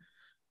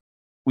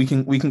we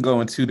can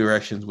go in two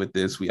directions with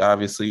this.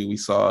 We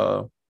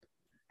saw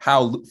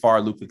how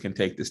far Luka can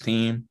take this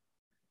team.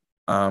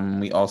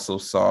 We also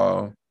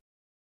saw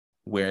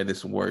where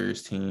this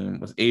Warriors team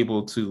was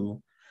able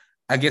to,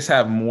 I guess,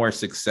 have more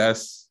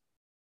success,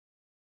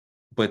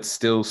 but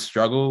still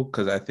struggle.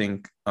 Because I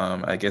think,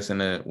 I guess in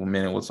a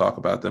minute we'll talk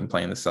about them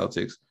playing the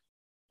Celtics.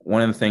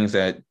 One of the things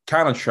that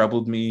kind of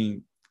troubled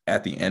me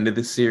at the end of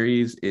the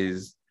series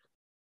is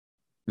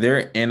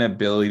their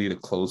inability to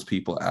close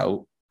people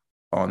out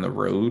on the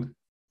road.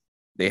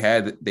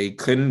 They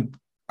couldn't,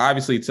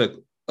 obviously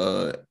took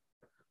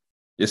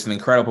just an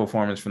incredible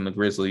performance from the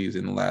Grizzlies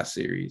in the last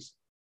series.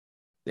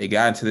 They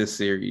got into this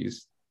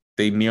series.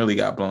 They nearly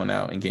got blown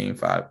out in game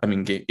 4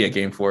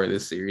 of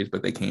this series,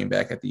 but they came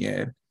back at the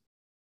end.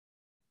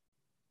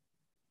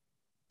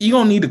 You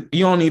don't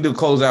need to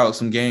close out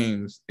some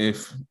games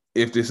if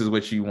this is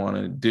what you want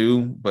to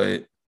do,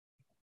 but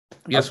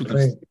yes, we can.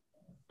 What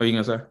are you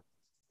gonna say?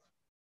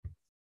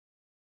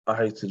 I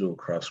hate to do a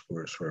cross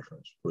sports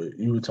reference, but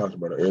you were talking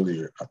about it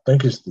earlier. I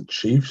think it's the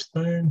Chiefs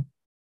thing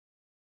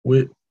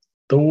with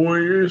the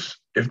Warriors,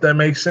 if that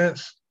makes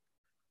sense.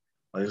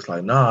 Like, it's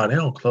like, nah, they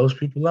don't close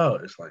people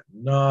out. It's like,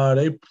 nah,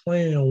 they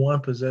playing one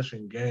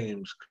possession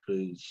games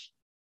because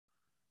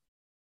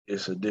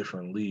it's a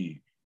different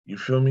league. You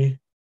feel me?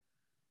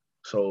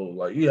 So,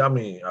 like, yeah, I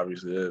mean,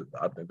 obviously,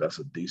 I think that's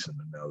a decent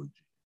analogy.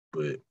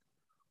 But,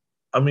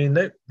 I mean,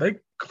 they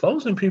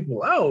closing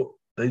people out.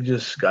 They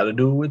just got to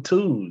do it with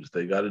twos.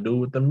 They got to do it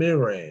with the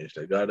mid-range.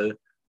 They got to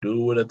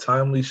do it with a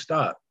timely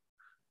stop.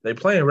 They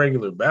playing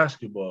regular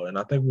basketball, and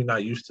I think we're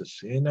not used to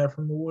seeing that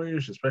from the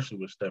Warriors, especially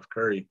with Steph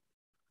Curry,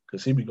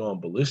 because he be going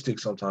ballistic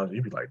sometimes.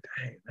 You'd be like,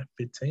 dang, that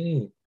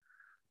 15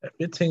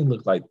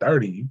 look like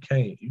 30. You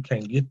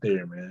can't get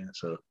there, man.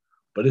 So,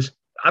 but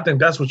I think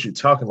that's what you're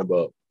talking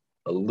about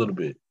a little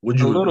bit. Would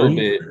you agree? A little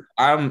bit.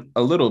 I'm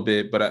a little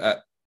bit,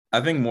 but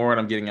I think more what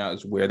I'm getting at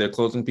is where they're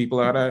closing people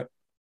out at.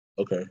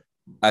 Okay.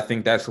 I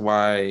think that's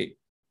why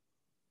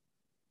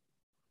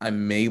I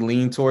may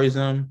lean towards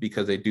them,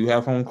 because they do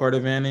have home court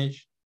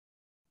advantage.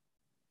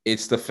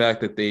 It's the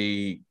fact that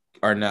they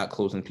are not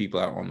closing people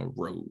out on the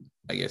road,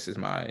 I guess is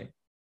my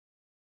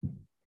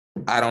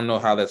 – I don't know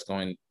how that's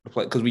going to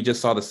play, because we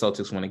just saw the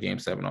Celtics win a Game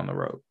 7 on the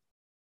road.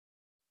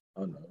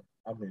 I know.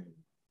 I mean,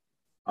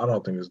 I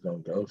don't think it's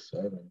going to go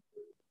 7.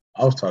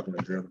 I was talking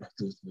to Drew about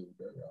this the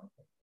other day.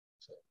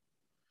 So,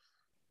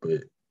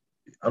 but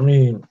I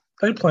mean,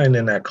 they playing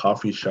in that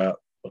coffee shop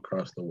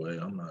across the way.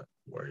 I'm not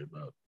worried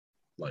about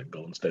like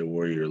Golden State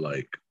Warrior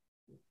like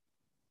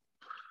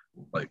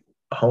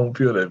home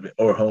field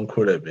or home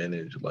court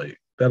advantage. Like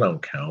that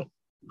don't count.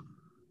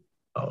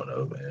 I don't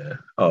know, man.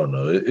 I don't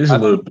know. It's a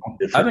little bit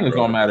different. I think it's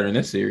gonna matter in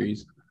this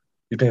series.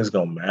 You think it's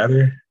gonna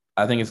matter?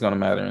 I think it's gonna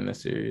matter in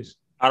this series.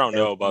 I don't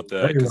know about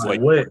that because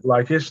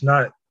like it's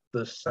not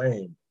the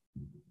same.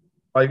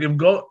 Like if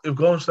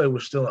Golden State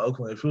was still in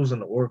Oakland, if it was in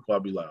the Oracle,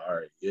 I'd be like, all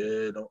right,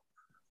 yeah,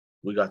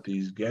 we got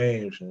these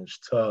games and it's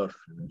tough.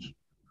 And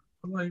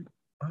I'm like,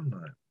 I'm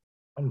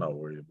not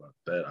worried about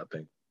that. I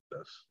think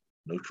that's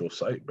neutral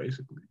site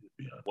basically.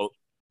 Well,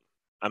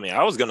 I mean,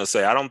 I was gonna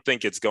say I don't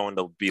think it's going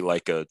to be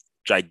like a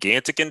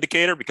gigantic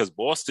indicator because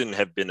Boston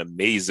have been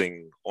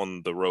amazing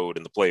on the road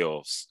in the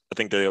playoffs. I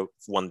think they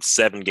won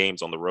 7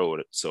 games on the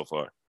road so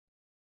far.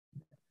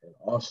 And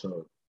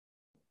also,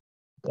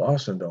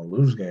 Boston don't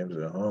lose games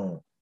at home.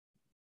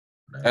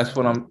 That's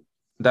what I'm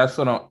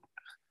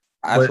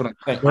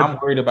saying. I'm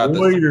worried about the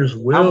Warriors.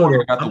 I'm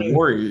worried about the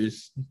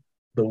Warriors.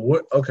 The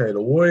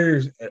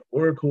Warriors at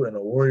Oracle and the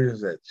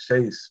Warriors at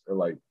Chase are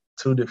like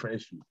 2 different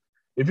issues.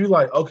 If you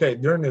like, okay,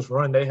 during this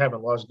run, they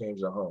haven't lost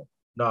games at home.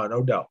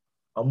 No doubt.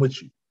 I'm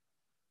with you.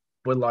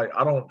 But like,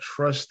 I don't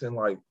trust in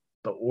like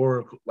the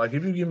Oracle. Like,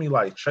 if you give me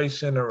like Chase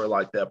Center or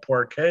like that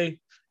parquet,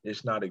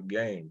 it's not a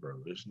game, bro.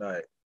 It's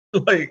not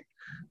like,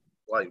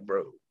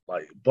 bro,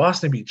 like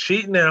Boston be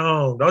cheating at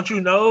home. Don't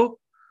you know?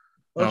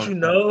 You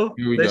know?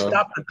 They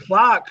stop the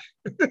clock.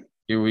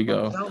 Here we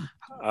go.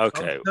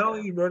 Okay. I'm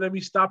telling you, bro, they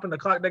be stopping the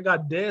clock. They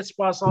got dead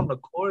spots on the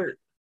court.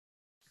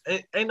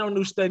 Ain't no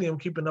new stadium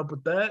keeping up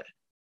with that.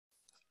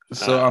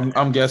 So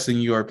I'm guessing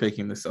you are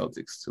picking the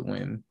Celtics to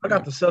win. I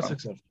got the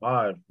Celtics in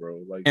 5,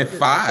 bro. Like in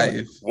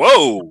 5.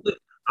 Whoa.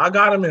 I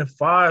got them in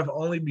 5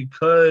 only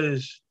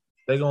because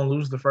they're gonna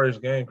lose the first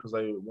game because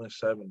they went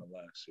 7 the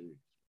last series.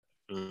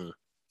 Mm.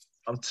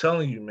 I'm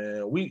telling you,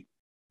 man.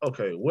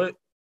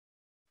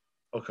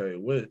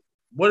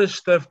 What is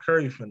Steph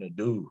Curry finna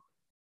do?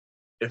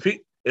 If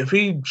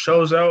he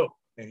shows out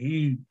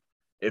and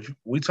if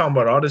we talking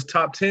about all this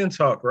top 10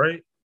 talk,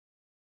 right?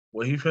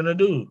 What he finna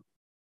do?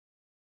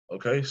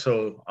 Okay,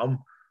 so I'm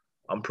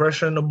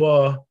pressuring the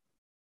ball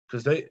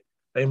because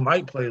they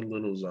might play a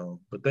little zone,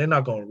 but they're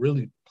not gonna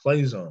really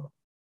play zone.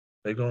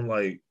 They're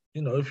gonna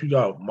if you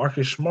got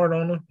Marcus Smart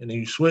on them and then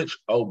you switch,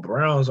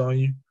 Brown's on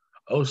you.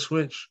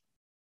 Switch.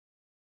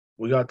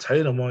 We got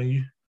Tatum on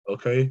you.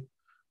 Okay.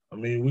 I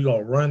mean, we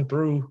gonna run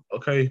through,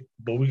 okay,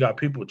 but we got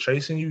people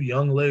chasing you,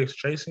 young legs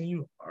chasing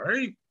you. All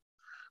right.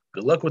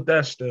 Good luck with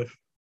that, Steph.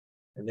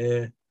 And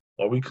then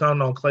are we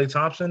counting on Klay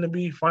Thompson to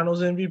be finals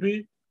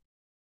MVP?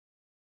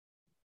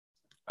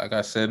 Like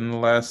I said in the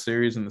last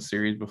series and the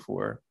series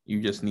before,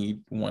 you just need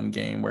one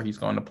game where he's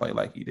going to play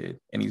like he did.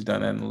 And he's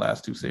done that in the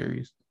last 2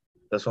 series.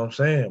 That's what I'm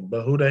saying.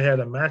 But who they had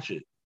to match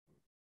it?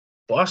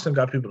 Boston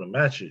got people to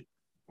match it.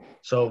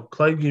 So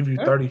Klay give you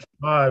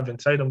 35 and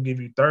Tatum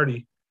give you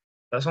 30.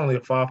 That's only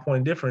a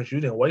 5-point difference. You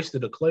didn't waste the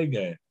Klay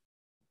game.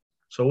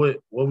 So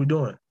what we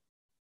doing?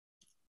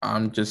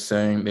 I'm just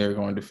saying they're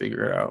going to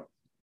figure it out.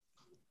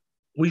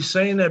 We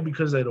saying that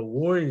because they're the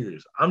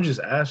Warriors. I'm just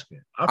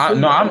asking. I'm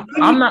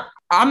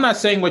not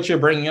saying what you're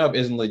bringing up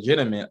isn't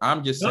legitimate.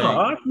 I'm just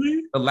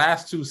saying the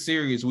last 2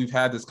 series we've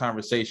had this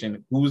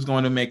conversation. Who's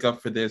going to make up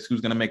for this?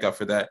 Who's going to make up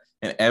for that?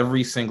 And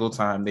every single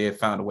time they have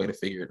found a way to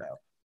figure it out.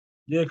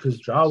 Yeah,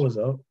 because Ja was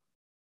up.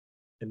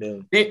 And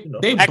then they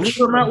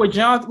blew him out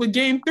with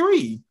game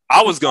 3.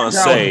 I was gonna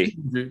say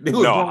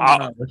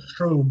that's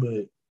true,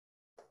 but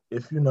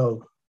if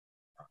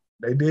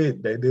they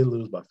did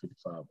lose by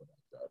 55.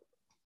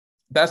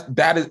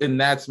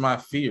 That's my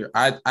fear.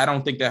 I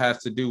don't think that has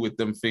to do with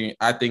them fearing.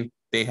 I think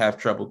they have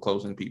trouble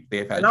closing people.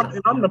 They've had.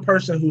 And I'm the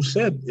person who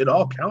said it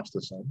all counts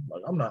to something.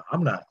 Like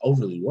I'm not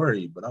overly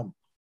worried, but I'm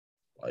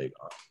like,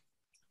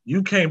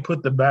 you can't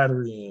put the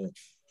battery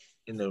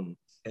in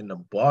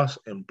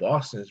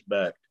Boston's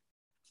back.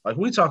 Like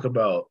we talk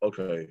about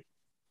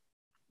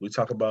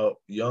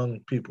young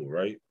people,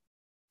 right?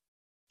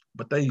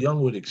 But they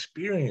young with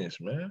experience,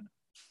 man.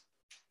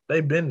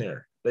 They've been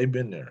there. They ain't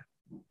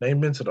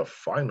been to the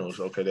finals.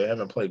 Okay, they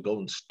haven't played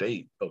Golden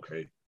State.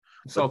 Okay,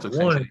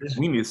 Celtics.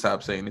 We need to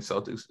stop saying the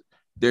Celtics.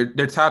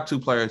 Their top 2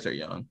 players are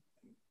young.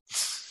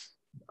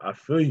 I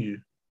feel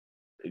you.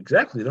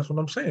 Exactly. That's what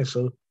I'm saying.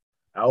 So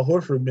Al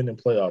Horford been in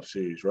playoff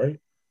series, right?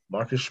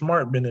 Marcus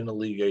Smart been in the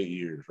league 8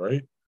 years,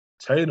 right?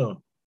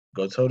 Tatum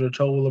go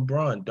toe-to-toe with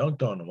LeBron,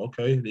 dunked on him.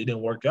 Okay, they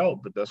didn't work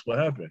out, but that's what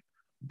happened.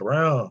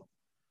 Brown,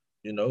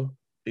 we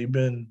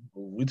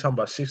talking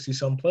about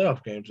 60-some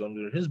playoff games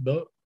under his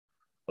belt.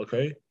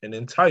 Okay, and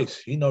then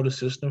Tice, he know the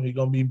system. He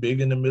gonna be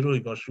big in the middle. He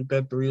gonna shoot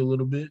that 3 a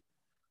little bit.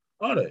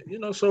 All that,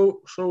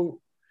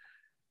 So,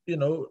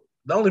 the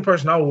only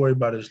person I would worry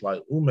about is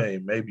like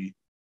Ume, maybe.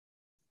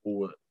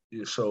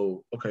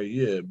 So, okay,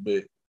 yeah,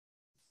 but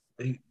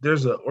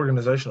there's an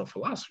organizational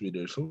philosophy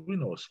there, so we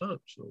know what's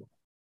up. So,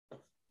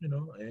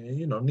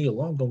 and Nia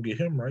Long gonna get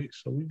him right,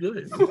 so we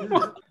good.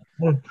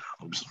 I'm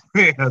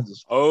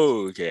just,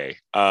 okay.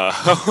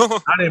 I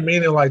didn't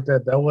mean it like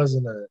that. That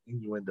wasn't an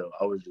innuendo.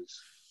 I was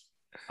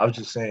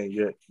just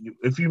saying,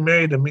 if you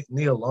married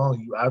Nia Long,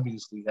 you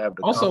obviously have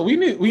the. Also, we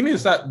need to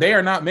stop. They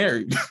are not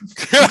married.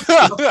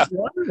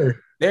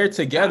 They're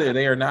together.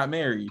 They are not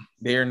married.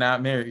 They are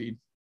not married.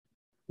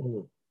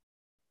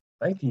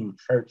 Thank you,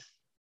 church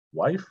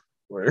wife.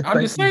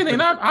 I'm just saying they're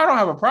not. I don't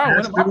have a problem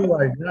with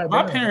it.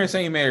 My damn. parents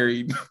ain't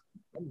married.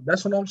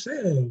 That's what I'm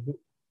saying.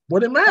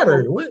 What it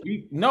matter?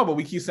 No, but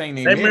we keep saying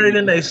they married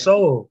in their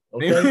soul.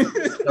 Okay, I'm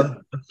just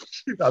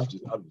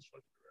fucking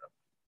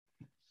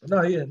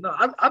around. No,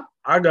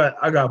 I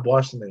got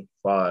Boston in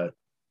 5.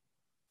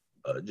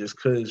 Just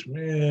because,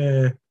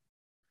 man,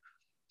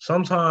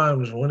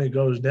 sometimes when it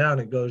goes down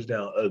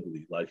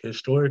ugly. Like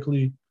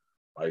historically,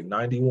 like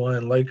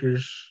 91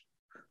 Lakers.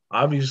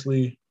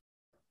 Obviously,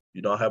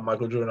 you don't have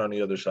Michael Jordan on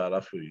the other side. I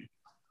feel you.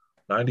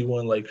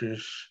 91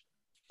 Lakers,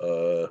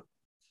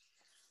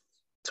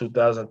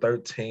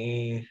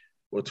 2013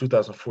 or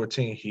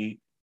 2014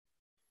 Heat.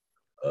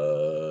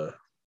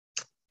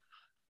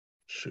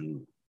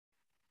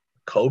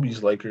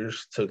 Kobe's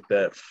Lakers took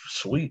that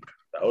sweep.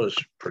 That was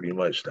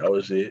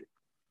it.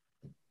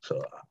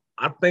 So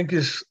I think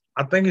it's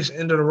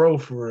end of the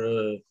road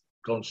for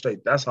Golden State.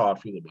 That's how I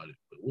feel about it.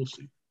 But we'll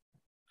see.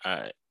 All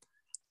right.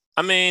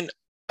 I mean,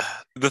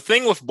 the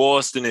thing with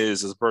Boston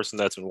is, as a person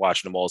that's been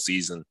watching them all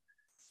season,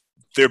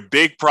 their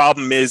big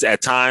problem is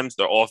at times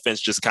their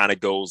offense just kind of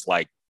goes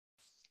like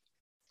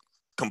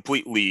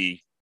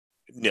completely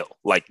nil,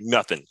 like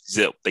nothing,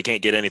 zip. They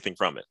can't get anything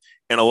from it.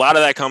 And a lot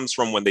of that comes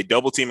from when they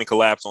double team and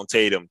collapse on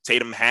Tatum.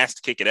 Tatum has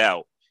to kick it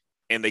out,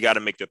 and they got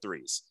to make the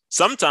threes.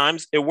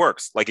 Sometimes it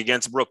works, like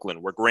against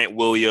Brooklyn, where Grant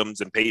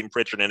Williams and Peyton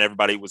Pritchard and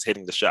everybody was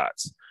hitting the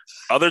shots.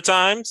 Other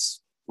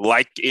times,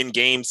 like in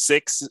Game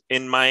 6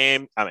 in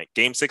Miami,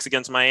 Game 6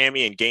 against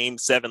Miami and Game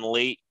 7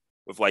 late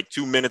with like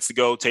 2 minutes to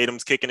go,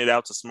 Tatum's kicking it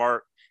out to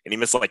Smart, and he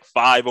missed like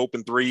 5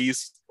 open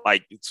threes.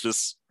 Like, it's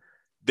just,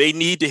 they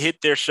need to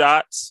hit their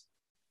shots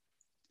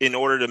in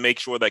order to make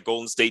sure that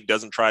Golden State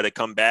doesn't try to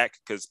come back,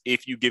 because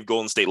if you give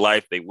Golden State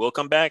life, they will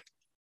come back.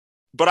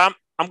 But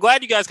I'm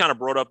glad you guys kind of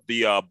brought up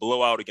the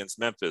blowout against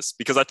Memphis,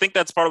 because I think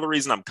that's part of the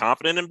reason I'm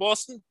confident in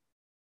Boston.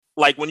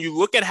 Like, when you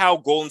look at how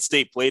Golden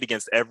State played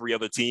against every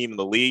other team in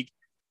the league,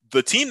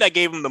 the team that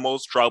gave them the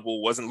most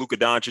trouble wasn't Luka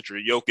Doncic or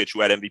Jokic,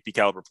 who had MVP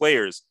caliber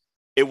players.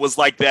 It was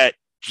like that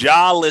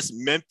Ja-less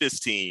Memphis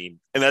team.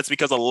 And that's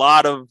because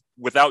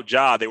without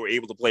Ja, they were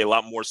able to play a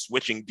lot more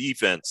switching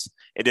defense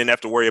and didn't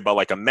have to worry about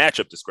like a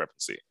matchup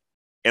discrepancy.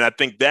 And I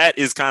think that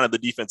is kind of the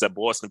defense that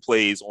Boston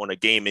plays on a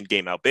game in,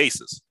 game out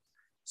basis.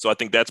 So I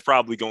think that's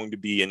probably going to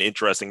be an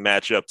interesting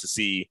matchup to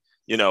see,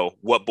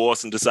 what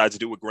Boston decides to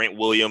do with Grant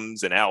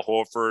Williams and Al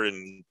Horford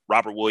and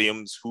Robert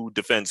Williams, who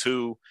defends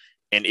who,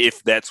 and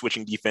if that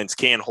switching defense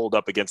can hold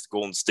up against the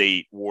Golden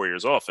State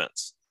Warriors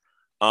offense.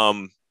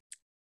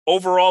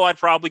 Overall, I'd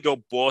probably go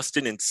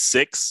Boston in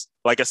 6.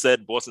 Like I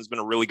said, Boston's been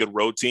a really good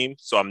road team,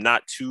 so I'm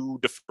not too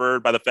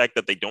deferred by the fact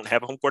that they don't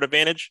have a home court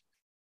advantage.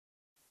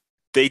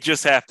 They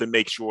just have to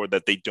make sure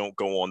that they don't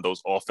go on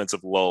those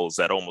offensive lulls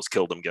that almost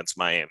killed them against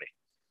Miami.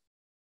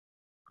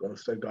 Golden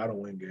State got to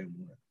win Game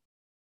 1.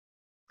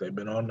 They've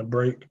been on the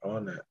break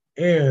on that.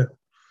 And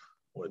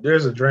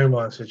there's a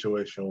Draymond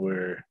situation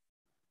where,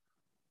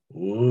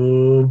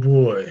 oh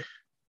boy,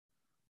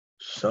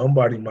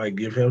 somebody might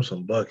give him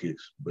some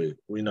buckets, but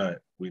we don't.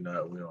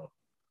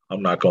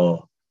 I'm not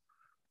gonna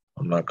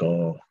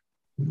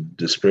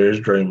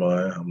disparage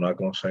Draymond. I'm not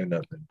gonna say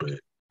nothing, but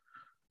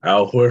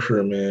Al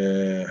Horford,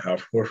 man, a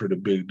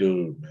big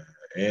dude, man,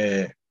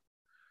 and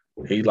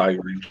he like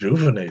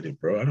rejuvenated,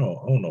 bro. I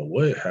don't know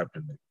what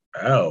happened to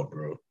Al,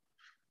 bro.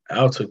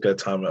 Al took that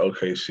time at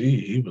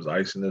OKC. He was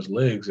icing his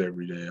legs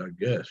every day, I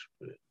guess.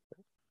 But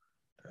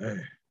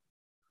dang,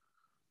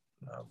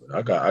 but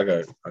I got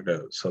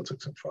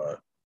Celtics in 5.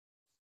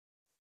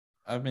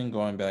 I've been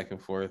going back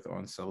and forth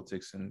on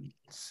Celtics in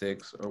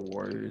 6 or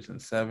Warriors in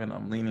 7.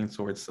 I'm leaning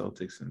towards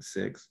Celtics in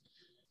 6.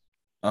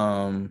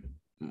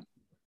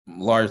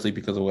 Largely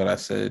because of what I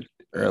said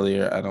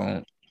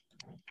earlier.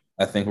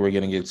 I think we're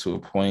going to get to a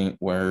point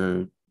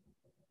where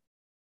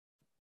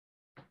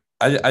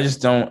I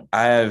just don't.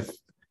 I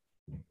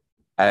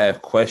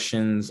have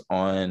questions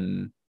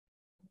on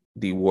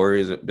the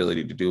Warriors'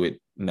 ability to do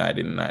it night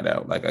in and night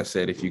out. Like I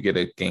said, if you get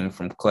a game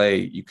from Clay,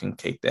 you can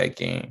take that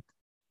game.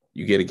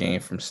 You get a game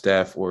from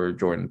Steph or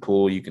Jordan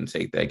Poole, you can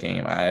take that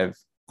game. I have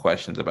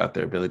questions about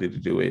their ability to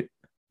do it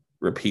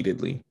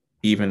repeatedly,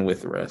 even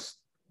with rest.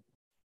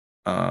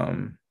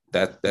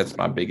 That's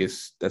my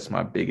biggest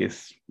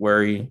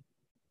worry.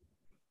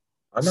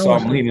 So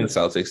I'm leaving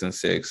Celtics in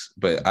 6,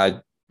 but I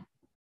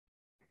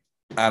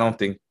don't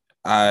think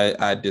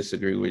I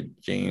disagree with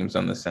James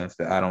on the sense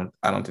that I don't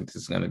think this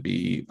is going to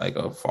be like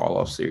a fall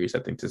off series.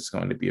 I think this is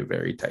going to be a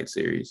very tight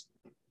series.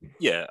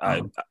 Yeah,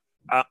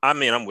 I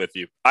mean, I'm with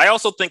you. I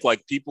also think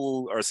like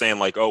people are saying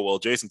like, oh, well,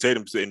 Jason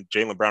Tatum and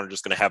Jaylen Brown are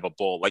just going to have a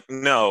ball. Like,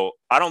 no,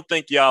 I don't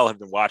think y'all have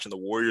been watching the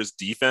Warriors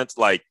defense.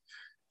 Like,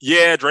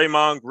 Yeah,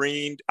 Draymond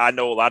Green. I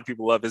know a lot of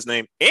people love his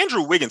name.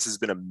 Andrew Wiggins has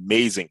been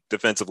amazing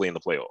defensively in the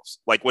playoffs.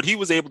 Like what he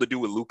was able to do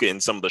with Luka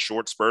in some of the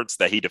short spurts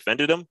that he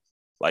defended him,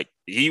 like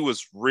he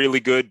was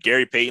really good.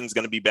 Gary Payton's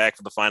going to be back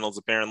for the finals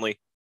apparently.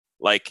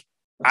 Like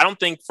I don't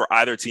think for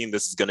either team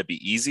this is going to be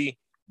easy,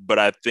 but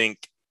I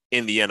think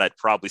in the end I'd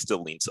probably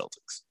still lean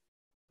Celtics.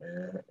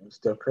 Man,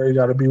 Steph Curry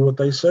got to be what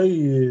they say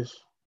he is.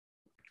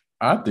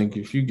 I think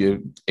if you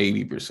give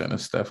 80%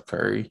 of Steph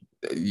Curry,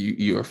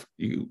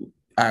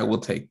 I will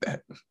take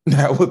that.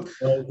 That would.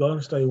 Well,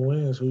 Golden State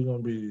wins. Who's gonna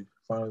be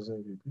Finals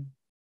MVP?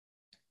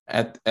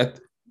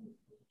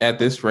 At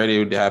this rate, it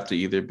would have to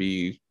either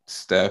be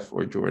Steph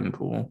or Jordan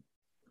Poole.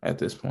 At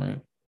this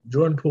point,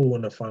 Jordan Poole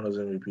won the Finals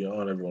MVP. I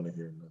don't ever want to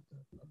hear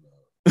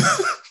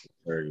nothing.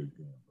 Very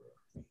good.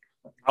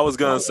 I was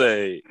gonna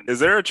say, is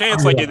there a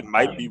chance like it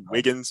might be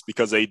Wiggins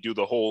because they do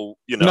the whole,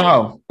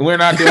 No, we're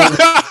not doing.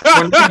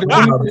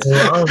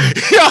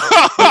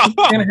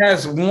 He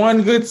has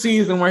one good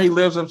season where he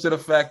lives up to the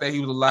fact that he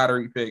was a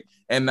lottery pick,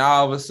 and now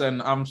all of a sudden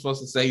I'm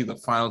supposed to say he's the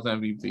Finals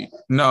MVP.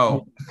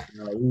 No,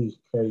 we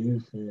KU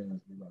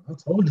fans. I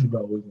told you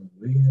about Wiggins.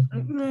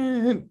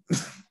 Man,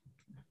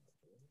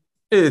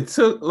 it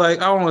took I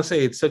don't want to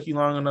say it took you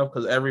long enough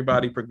because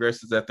everybody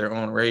progresses at their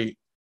own rate.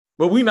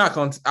 But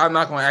I'm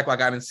not gonna act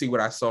like I didn't see what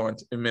I saw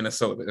in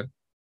Minnesota.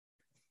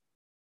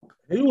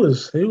 He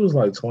was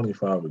like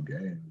 25 a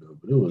game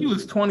though. He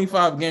was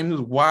 25 a game. He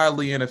was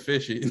wildly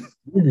inefficient.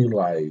 You'd be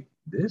like,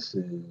 this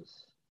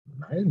is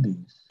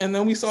 90s. And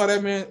then we saw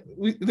that man.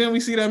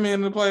 We see that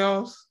man in the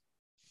playoffs.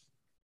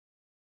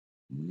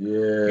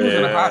 Yeah, he was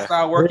in a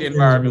hostile work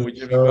environment with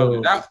Jimmy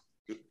Butler. That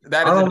is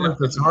I don't like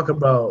to talk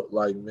about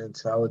like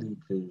mentality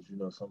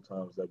because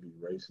sometimes that be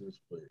racist,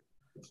 but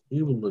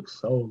he would look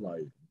so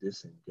like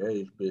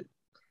disengaged. But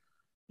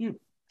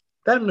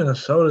that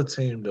Minnesota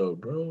team though,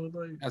 bro,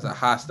 like that's a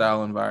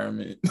hostile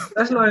environment.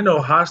 That's not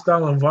no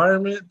hostile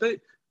environment.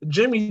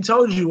 Jimmy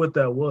told you what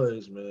that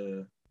was,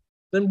 man.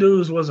 Them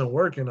dudes wasn't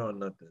working on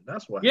nothing.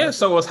 That's why. Yeah,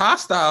 so it was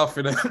hostile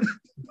for them.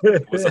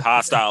 It was a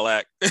hostile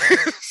act.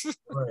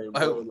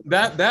 Right,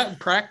 that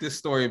practice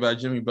story about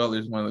Jimmy Butler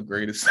is one of the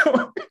greatest.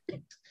 I'm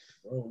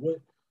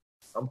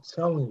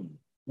telling you,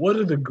 what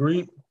are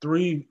the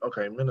three?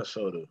 Okay,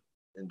 Minnesota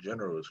in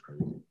general is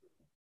crazy.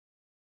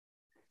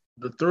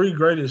 The three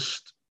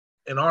greatest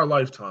in our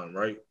lifetime,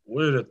 right?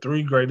 We're the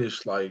three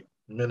greatest like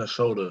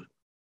Minnesota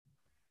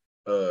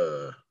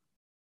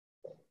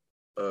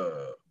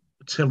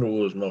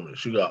Timberwolves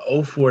moments. You got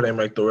 2004, they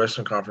make the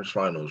Western Conference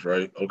Finals,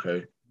 right?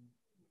 Okay.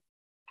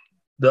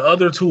 The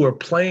other two are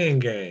playing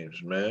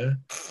games, man.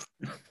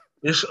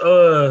 It's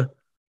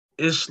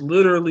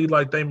literally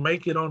like they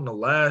make it on the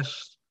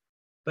last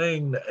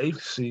thing, the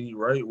 8th seed,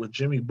 right, with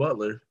Jimmy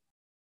Butler,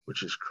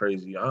 which is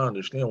crazy. I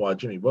understand why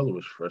Jimmy Butler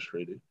was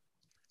frustrated.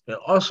 And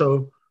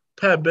also,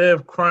 Pat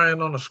Bev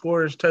crying on the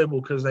scorer's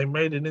table because they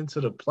made it into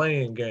the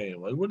playing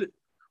game. Like, what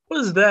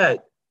is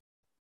that?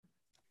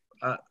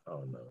 I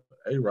don't know.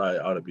 A-Rod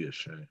ought to be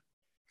ashamed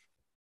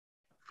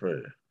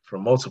for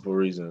multiple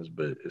reasons,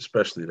 but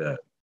especially that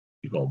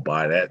you're going to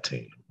buy that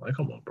team. Like,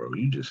 come on, bro.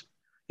 You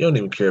don't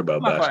even care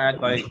about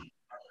basketball.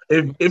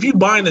 If you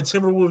buying the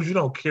Timberwolves, you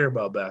don't care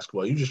about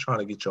basketball. You're just trying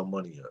to get your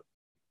money up.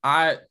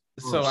 I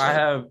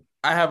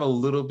have a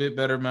little bit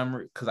better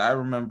memory because I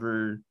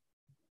remember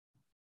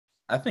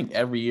I think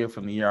every year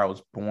from the year I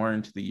was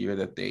born to the year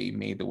that they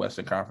made the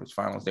Western Conference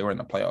Finals, they were in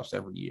the playoffs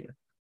every year.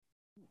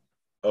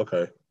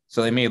 Okay.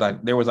 So they made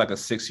there was like a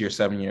 6 or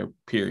 7 year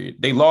period.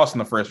 They lost in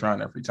the first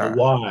round every time.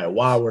 Why?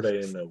 Why were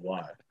they in the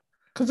why?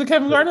 Because of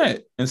Kevin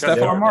Garnett and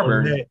Stephon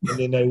Marbury. And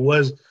then they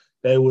was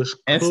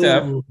and cool.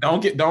 Steph.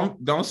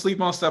 Don't sleep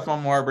on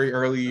Stephon Marbury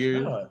early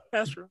years. Yeah.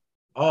 That's true.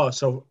 Oh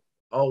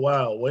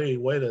wow, way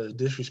to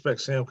disrespect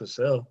Sam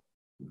Cassell.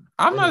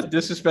 I'm not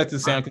disrespecting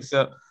Sam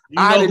Cassell.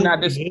 I did not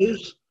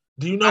disrespect.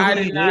 Do you know I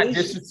did not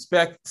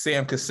disrespect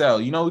Sam Cassell.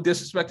 You know who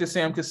disrespected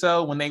Sam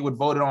Cassell? When they would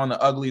vote on the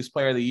ugliest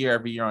player of the year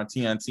every year on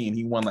TNT, and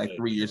he won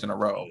 3 years in a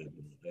row.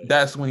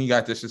 That's when he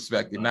got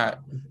disrespected. I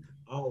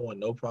don't want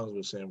no problems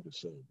with Sam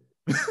Cassell.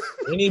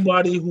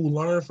 Anybody who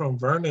learned from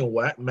Vernon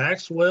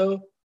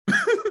Maxwell,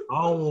 I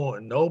don't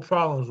want no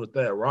problems with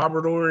that.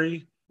 Robert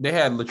Horry. They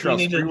had Latrell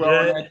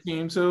Sprewell on that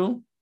team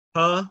too.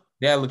 Huh?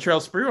 They had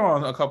Latrell Sprewell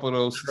on a couple of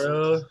those.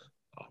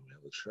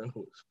 Latrell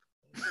was.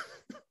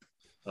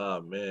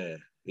 Oh man.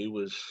 He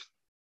was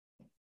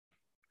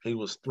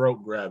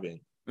throat grabbing.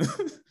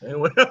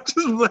 Anyway, I'm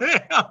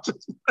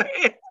just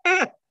playing.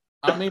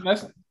 I mean,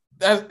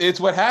 it's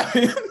what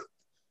happened.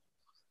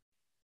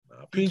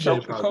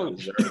 PJ probably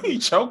deserved it. He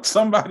choked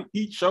somebody.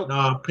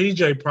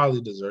 PJ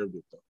probably deserved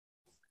it though.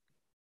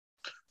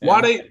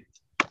 Yeah.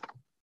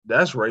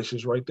 That's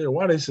racist right there.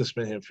 Why they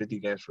suspend him 50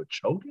 games for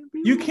choking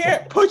people? You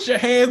can't put your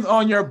hands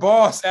on your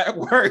boss at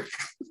work.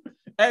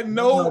 At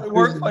no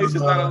workplace is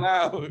not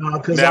allowed.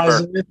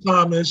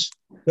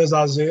 Because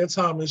Isaiah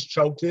Thomas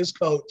choked his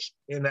coach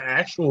in the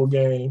actual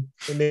game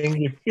and then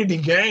get 50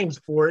 games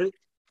for it.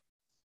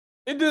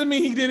 It doesn't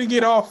mean he didn't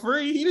get off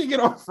free. He didn't get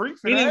off free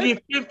for that. He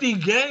didn't get 50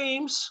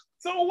 games.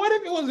 So what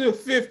if it was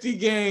 50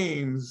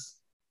 games?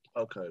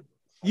 Okay.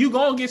 You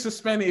gonna get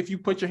suspended if you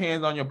put your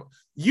hands on your.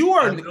 You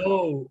are. I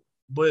know,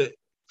 but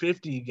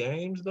 50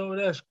 games though,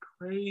 that's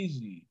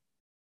crazy.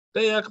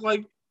 They act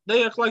like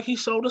he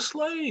sold a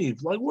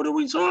slave. Like, what are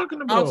we talking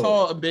How about?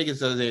 tall and big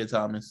is Isaiah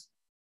Thomas?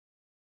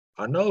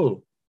 I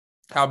know.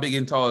 How big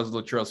and tall is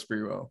Latrell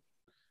Sprewell?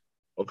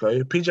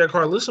 Okay, PJ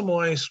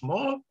Carlissimo ain't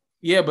small.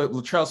 Yeah, but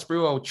Latrell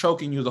Sprewell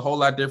choking you is a whole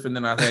lot different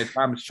than Isaiah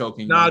Thomas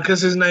choking you. Nah,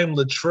 because his name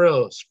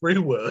Latrell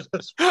Sprewell.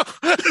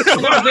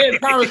 Isaiah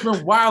Thomas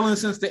been wilding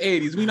since the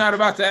 80s. We not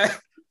about that.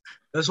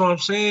 That's what I'm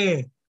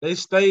saying. They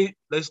stay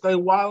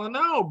wilding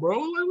out, bro.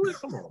 Like, wait,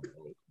 come on,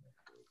 bro.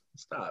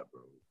 Stop,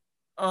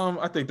 bro.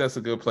 I think that's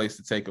a good place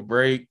to take a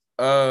break.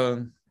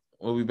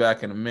 We'll be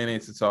back in a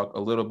minute to talk a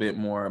little bit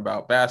more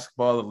about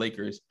basketball. The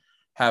Lakers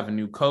have a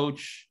new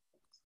coach.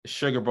 The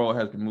Sugar Bowl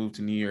has been moved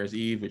to New Year's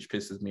Eve, which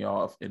pisses me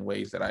off in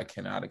ways that I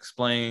cannot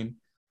explain.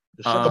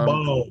 The Sugar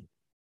Bowl.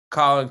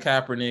 Colin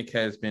Kaepernick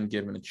has been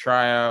given a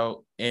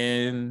tryout,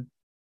 and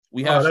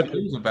we have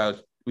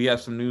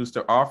some news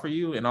to offer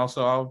you, and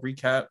also I'll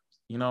recap,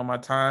 my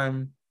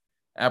time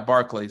at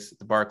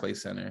the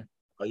Barclays Center.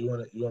 Oh, you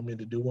want me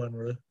to do one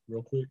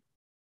real quick?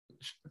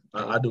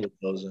 I do it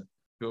closing.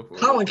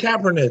 Colin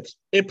Kaepernick,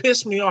 it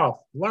pissed me off.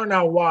 Learn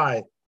out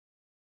why.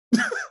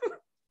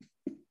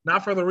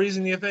 Not for the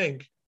reason you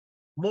think.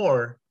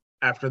 More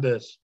after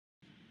this.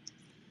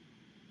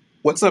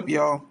 What's up,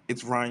 y'all?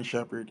 It's Ryan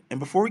Shepard. And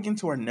before we get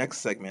into our next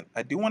segment,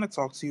 I do want to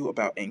talk to you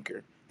about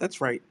Anchor.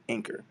 That's right,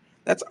 Anchor.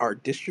 That's our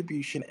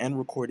distribution and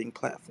recording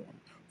platform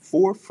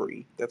for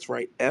free. That's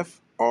right,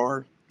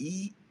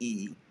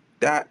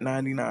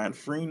 FREE.99,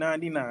 free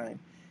 99.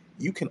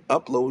 You can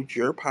upload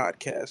your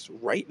podcast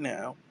right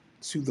now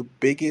to the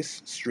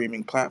biggest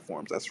streaming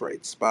platforms. That's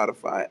right,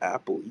 Spotify,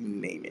 Apple, you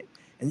name it.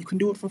 And you can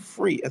do it for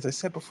free. As I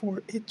said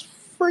before, it's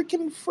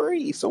freaking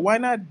free. So why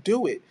not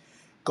do it?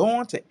 Go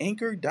on to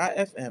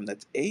anchor.fm,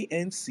 that's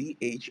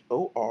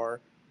ANCHOR.FM,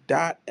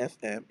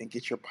 and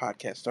get your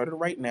podcast started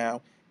right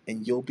now.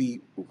 And you'll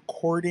be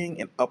recording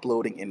and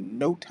uploading in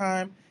no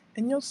time.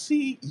 And you'll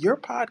see your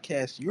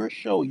podcast, your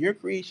show, your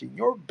creation,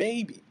 your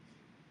baby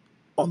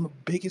on the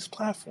biggest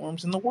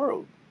platforms in the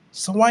world.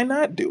 So why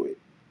not do it?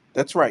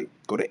 That's right.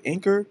 Go to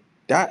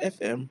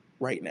anchor.fm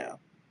right now.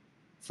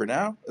 For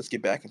now, let's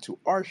get back into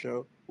our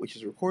show, which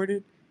is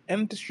recorded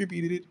and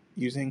distributed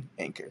using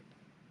Anchor.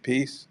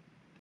 Peace.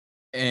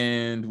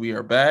 And we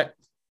are back.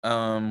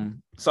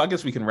 So I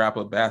guess we can wrap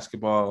up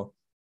basketball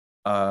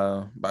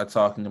by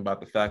talking about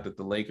the fact that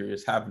the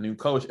Lakers have a new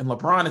coach, and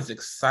LeBron is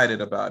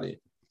excited about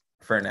it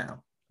for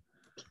now.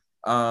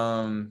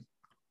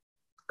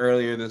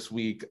 Earlier this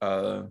week,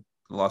 the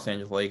Los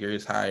Angeles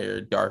Lakers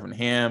hired Darvin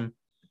Ham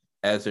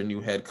as their new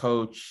head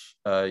coach.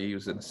 He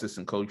was an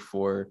assistant coach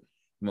for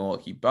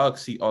Milwaukee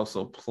Bucks. He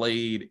also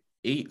played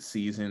 8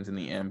 seasons in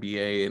the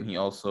NBA, and he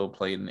also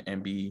played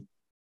in the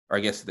the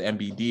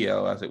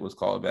NBDL, as it was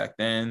called back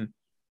then.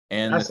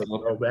 And that's a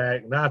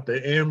throwback, not the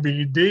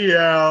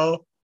NBDL.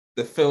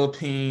 The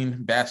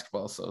Philippine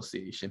Basketball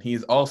Association.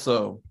 He's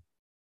also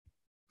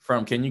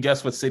from, can you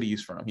guess what city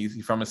he's from?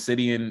 He's from a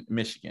city in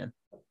Michigan.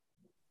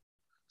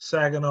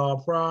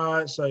 Saginaw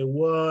Pride. Say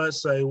what?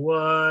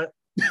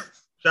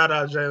 Shout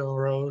out Jalen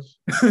Rose.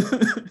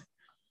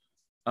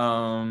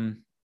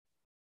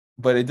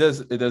 But it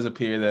does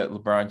appear that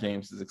LeBron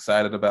James is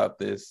excited about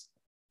this.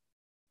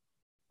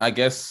 I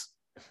guess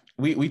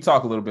we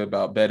talk a little bit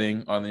about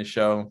betting on this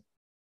show.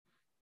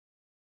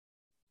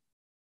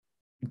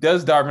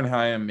 Does Darvin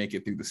Ham make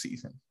it through the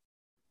season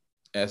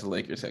as the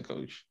Lakers head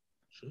coach?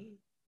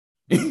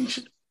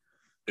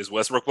 Is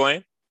Westbrook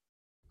playing?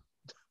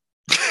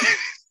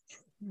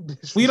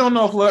 We don't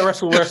know if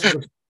Russell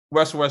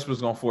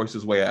Westbrook's going to force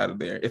his way out of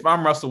there. If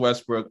I'm Russell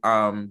Westbrook,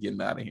 I'm getting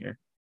out of here.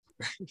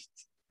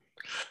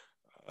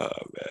 Oh,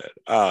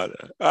 man.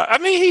 I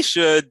mean, he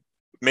should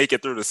make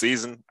it through the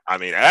season. I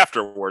mean,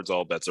 afterwards,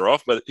 all bets are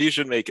off, but he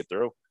should make it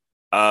through.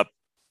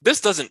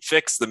 This doesn't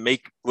fix the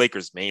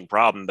Lakers' main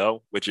problem,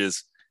 though, which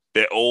is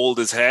they're old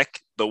as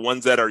heck. The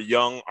ones that are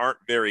young aren't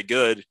very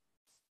good.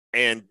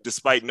 And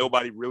despite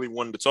nobody really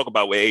wanting to talk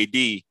about with AD,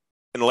 in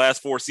the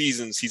last 4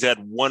 seasons, he's had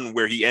one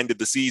where he ended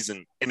the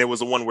season, and it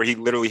was the one where he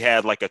literally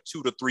had like a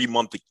 2 to 3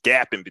 month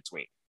gap in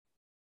between.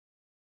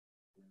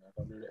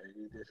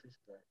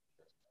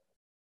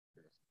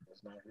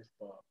 That's not his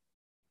fault.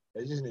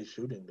 They just need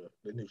shooting, though.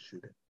 They need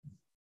shooting.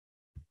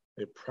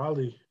 They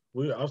probably, I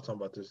was talking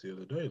about this the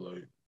other day,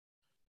 like,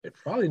 they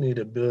probably need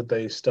to build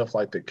their stuff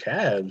like the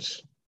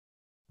Cavs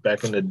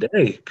back in the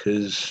day,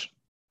 because,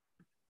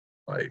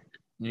 like,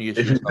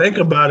 if you think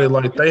about it,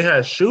 like, they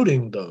had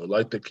shooting, though.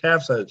 Like, the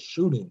Cavs had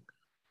shooting.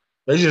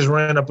 They just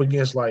ran up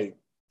against, like,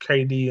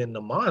 KD and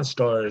the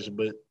Monstars,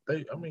 but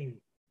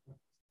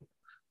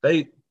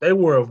they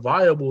were a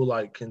viable,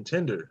 like,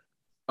 contender.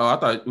 Oh, I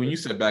thought when you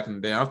said back in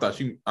the day, I thought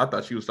you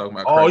was talking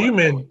about. Oh, you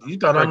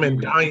thought I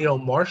meant Daniel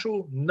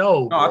Marshall?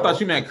 No, bro. I thought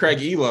you meant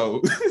Craig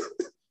Elo.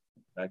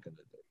 Back in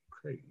the day,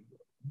 Craig Elo.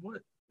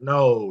 What?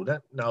 No.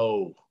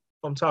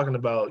 I'm talking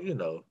about,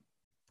 the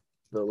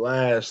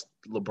last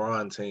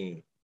LeBron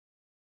team.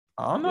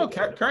 I don't know.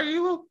 Craig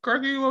Elo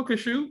could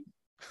shoot.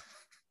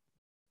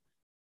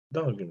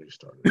 Don't get me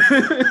started.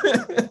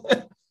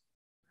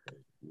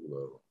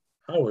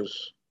 I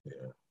was,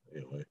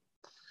 anyway.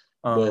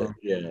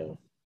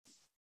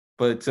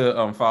 But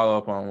to follow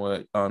up on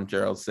what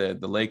Gerald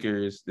said, the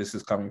Lakers, this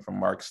is coming from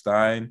Mark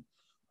Stein.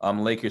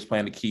 Lakers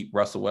plan to keep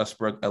Russell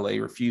Westbrook. LA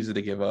refuses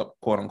to give up,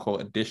 quote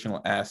unquote,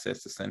 additional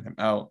assets to send him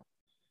out.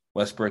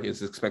 Westbrook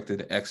is expected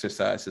to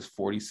exercise his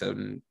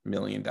 $47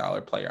 million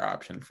player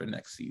option for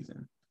next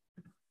season.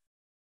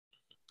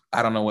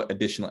 I don't know what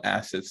additional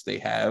assets they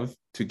have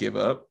to give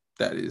up.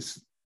 That's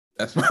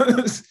that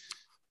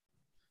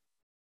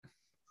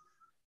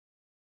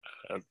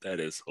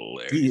is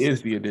hilarious. He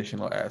is the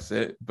additional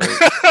asset, but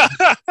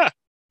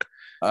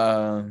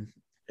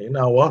he's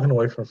not walking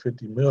away from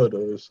 $50 million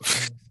though.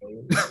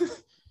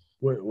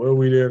 What are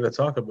we there to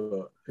talk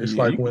about? It's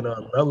like when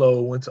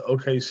Melo went to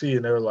OKC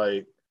and they were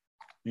like,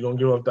 "You gonna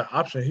give up the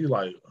option?" He's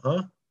like,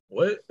 "Huh?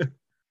 What?"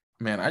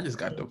 Man, I just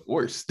got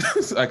divorced.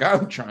 So, like,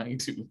 I'm trying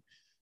to.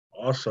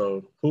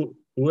 Also,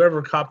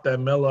 whoever copped that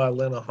Melo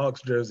Atlanta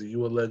Hawks jersey,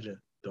 you a legend.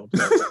 Don't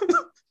play.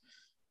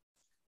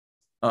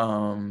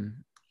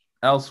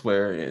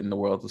 Elsewhere in the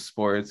world of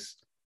sports,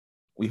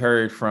 we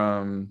heard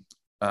from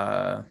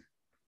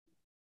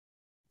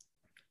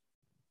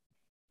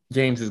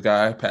James's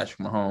guy, Patrick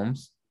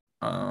Mahomes.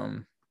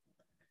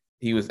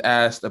 He was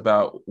asked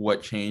about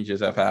what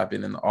changes have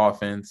happened in the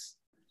offense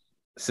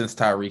since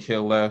Tyreek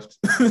Hill left.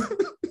 You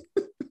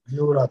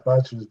know what I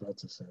thought you was about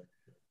to say?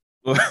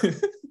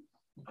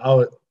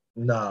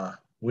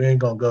 We ain't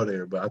gonna go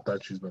there, but I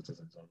thought you was about to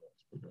say something.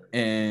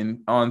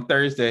 And on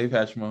Thursday,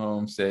 Patrick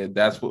Mahomes said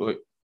that's what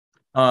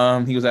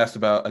he was asked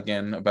about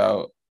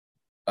how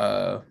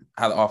the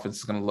offense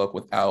is going to look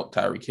without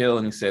Tyreek Hill,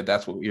 and he said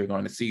that's what you're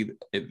going to see.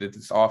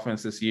 This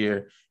offense this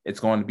year, it's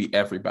going to be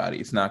everybody.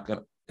 It's not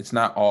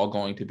all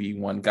going to be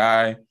one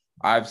guy.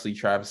 Obviously,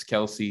 Travis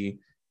Kelce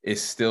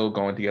is still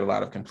going to get a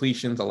lot of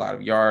completions, a lot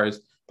of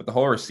yards, but the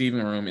whole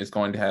receiving room is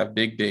going to have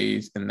big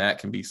days, and that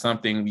can be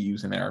something we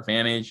use in our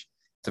advantage.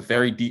 It's a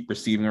very deep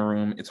receiving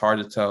room. It's hard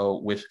to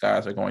tell which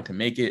guys are going to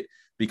make it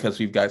because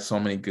we've got so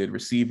many good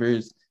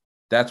receivers.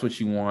 That's what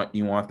you want.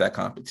 You want that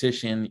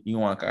competition. You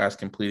want guys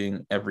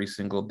competing every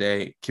single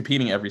day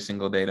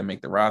to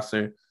make the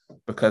roster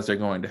because they're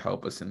going to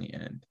help us in the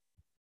end.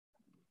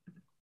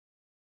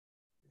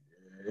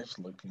 Yeah, it's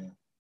looking.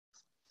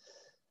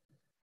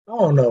 I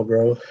don't know,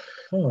 bro.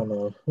 I don't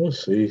know. We'll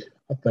see.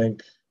 I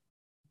think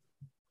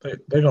they're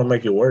going to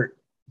make it work.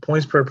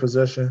 Points per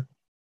possession,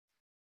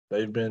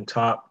 they've been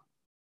top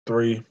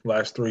 3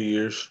 last 3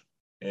 years.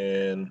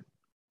 And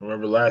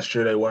remember last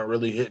year they weren't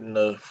really hitting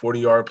the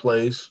 40-yard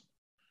plays.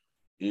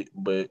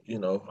 But,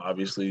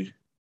 obviously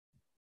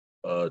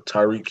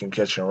Tyreek can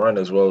catch and run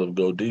as well as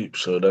go deep.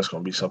 So that's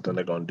going to be something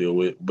they're going to deal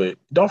with. But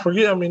don't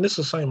forget, this is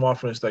the same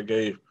offense that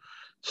gave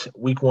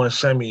week 1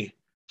 Sammy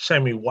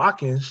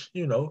Watkins,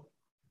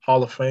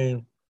 Hall of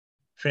Fame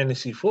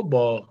fantasy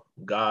football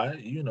guy,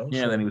 Yeah,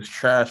 so, then he was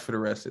trash for the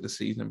rest of the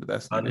season, but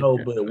that's I know,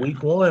 but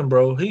week 1,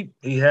 bro, he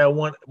had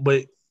one,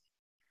 but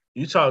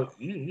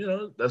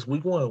that's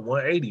week 1,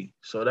 180.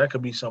 So that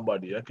could be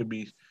somebody. That could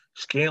be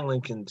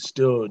Scantling can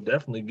still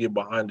definitely get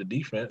behind the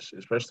defense,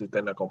 especially if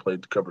they're not going to play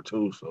the cover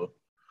 2. So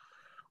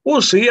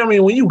we'll see.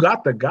 When you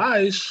got the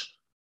guys,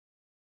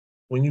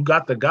 when you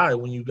got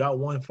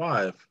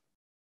 1-5,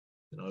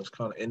 it's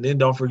kind of, and then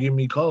don't forget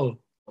Mecole.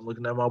 I'm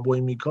looking at my boy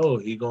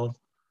Mecole.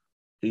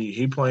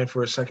 He playing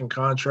for a second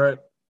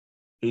contract.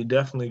 He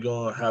definitely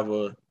gonna have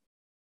we're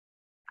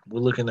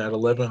looking at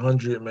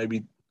 1,100,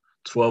 maybe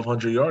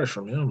 1,200 yards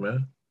from him,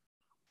 man.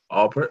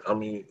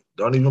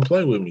 Don't even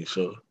play with me.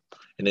 So,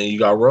 and then you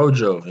got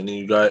Rojo, and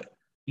then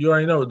you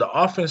already know the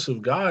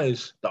offensive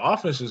guys. The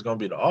offense is gonna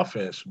be the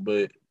offense,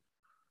 but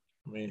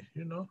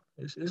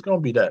it's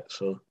gonna be that.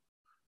 So,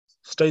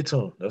 stay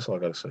tuned. That's all I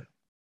gotta say.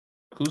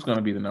 Who's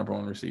gonna be the number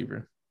 1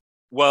 receiver?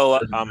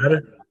 Well, no,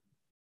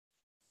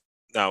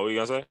 what are you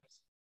gonna say?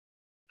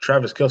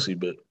 Travis Kelce,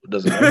 but it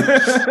doesn't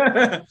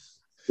matter.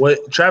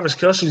 What Travis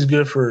Kelce's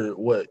good for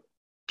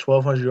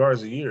 1,200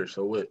 yards a year.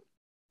 So what?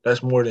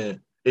 That's more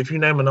than if you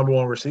name a number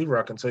 1 receiver,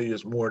 I can tell you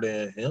it's more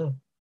than him.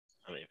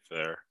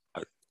 Fair.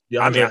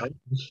 Yeah,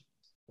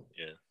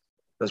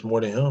 that's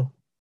more than him.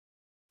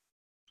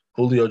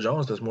 Julio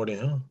Jones, that's more than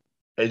him.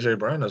 AJ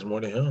Brown, that's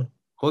more than him.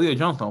 Julio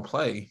Jones don't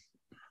play,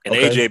 and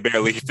AJ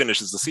barely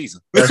finishes the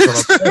season. That's what I'm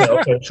saying.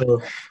 Okay,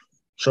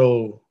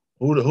 so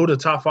who the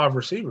top 5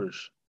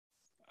 receivers?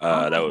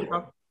 That would.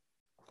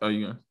 Oh,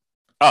 you?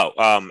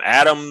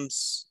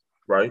 Adams,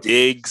 right?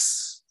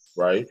 Diggs,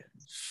 right?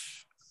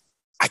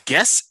 I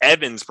guess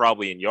Evans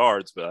probably in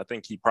yards, but I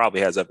think he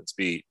probably has Evans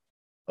speed.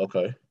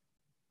 Okay.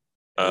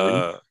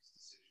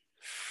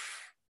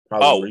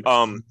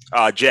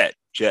 Jet.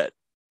 Yeah.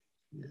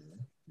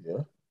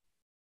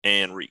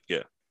 And Reek,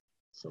 yeah.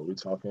 So we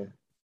talking,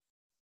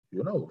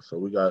 so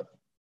we got.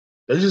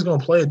 They're just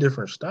gonna play a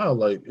different style.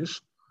 Like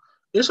it's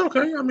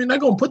okay. They're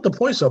gonna put the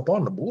points up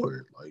on the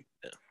board. Like.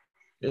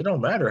 It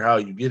don't matter how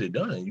you get it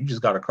done. You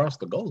just got to cross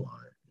the goal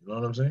line. You know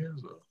what I'm saying?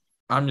 So,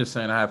 I'm just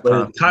saying I have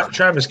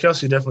Travis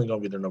Kelce definitely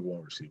going to be the number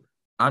 1 receiver.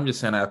 I'm just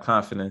saying I have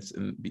confidence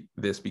in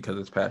this because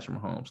it's Patrick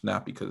Mahomes,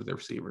 not because of the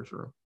receivers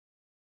room.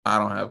 I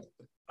don't have.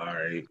 All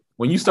right.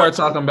 When you start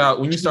talking about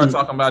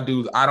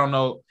dudes, I don't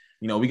know.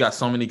 You know, we got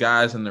so many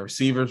guys in the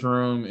receivers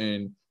room,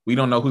 and we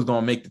don't know who's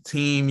going to make the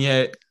team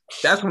yet.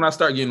 That's when I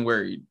start getting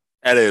worried.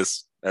 That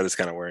is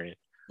kind of worrying.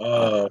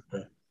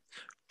 Okay.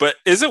 But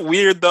is it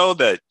weird though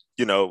that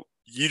you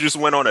just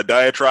went on a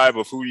diatribe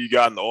of who you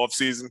got in the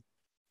offseason?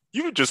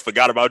 You just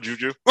forgot about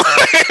Juju.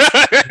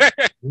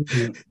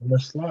 In the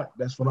slot.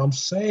 That's what I'm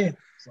saying.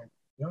 So,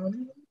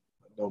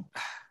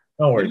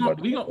 don't worry about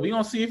it. We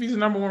gonna see if he's the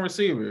number one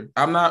receiver.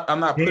 I'm not He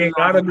putting. Ain't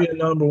gotta be a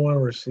number one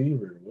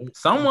receiver.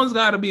 Someone's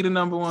got to be the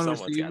number one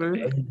receiver.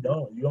 You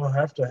don't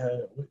have to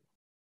have.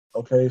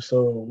 Okay,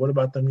 so what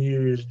about them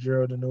years,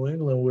 Gerald, in New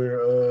England,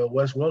 where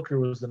Wes Welker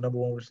was the number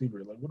one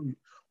receiver? Like,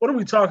 what are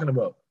we talking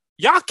about?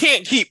 Y'all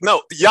can't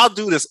y'all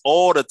do this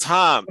all the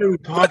time.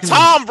 What Tom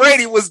Tom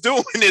Brady was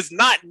doing is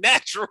not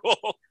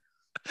natural.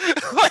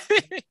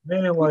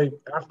 Man, like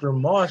after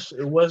Moss,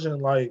 it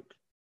wasn't like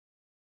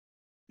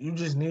you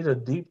just need a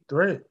deep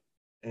threat,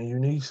 and you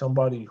need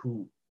somebody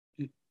who.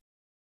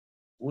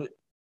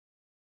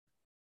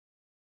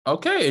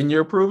 Okay, and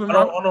you're proving.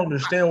 I don't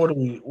understand. What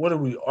are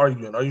we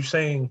arguing? Are you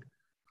saying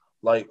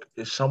like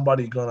is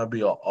somebody gonna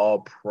be an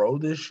all-pro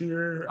this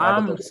year? I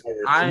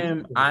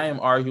am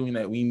arguing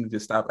that we need to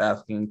stop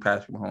asking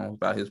Patrick Mahomes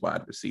about his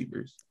wide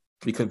receivers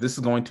because this is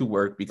going to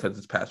work because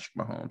it's Patrick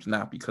Mahomes,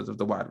 not because of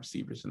the wide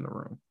receivers in the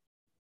room.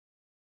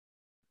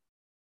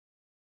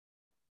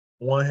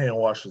 One hand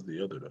washes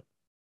the other, though.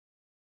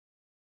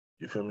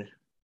 You feel me?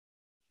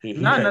 He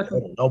can't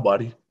cover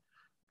nobody.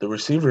 The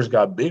receivers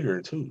got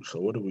bigger too. So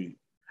what do we?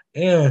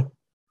 And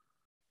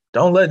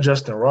don't let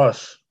Justin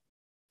Ross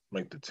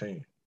make the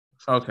team.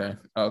 Okay.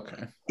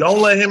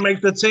 Don't let him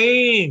make the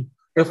team.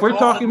 If we're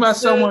talking about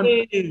someone,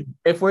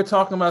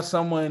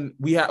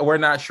 we're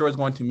not sure is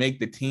going to make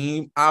the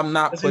team. I'm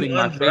not putting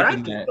my faith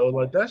in that. Though.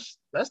 Like that's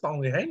the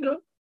only hang-up.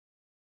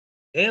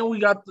 And we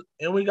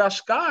got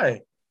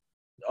Sky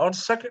on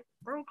second,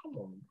 bro. Come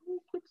on,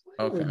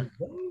 bro. Okay.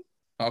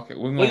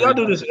 Y'all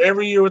do this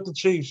every year with the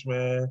Chiefs,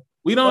 man.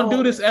 We don't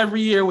do this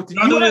every year with the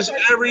Chiefs. You do this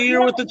every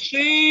year with the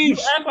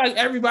Chiefs. You act like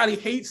everybody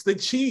hates the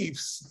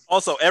Chiefs.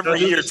 Also, every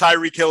year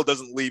Tyreek Hill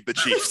doesn't leave the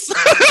Chiefs.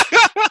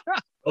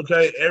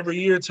 Okay, every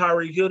year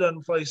Tyreek Hill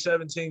doesn't play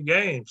 17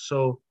 games.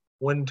 So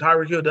when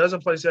Tyreek Hill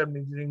doesn't play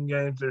 17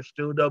 games, there's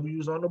still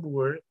W's on the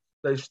board.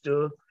 It's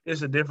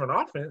a different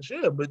offense,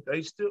 yeah, but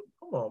they still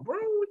come on, bro.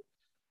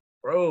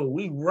 Bro,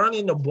 we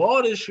running the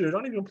ball this year.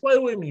 Don't even play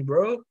with me,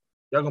 bro.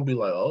 Y'all gonna be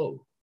like,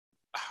 oh,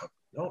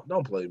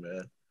 don't play,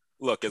 man.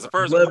 Look, as a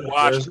person who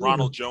watched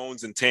Ronald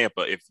Jones in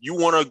Tampa, if you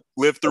want to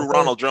live through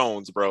Ronald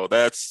Jones, bro,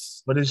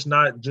 that's. But it's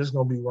not just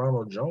gonna be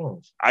Ronald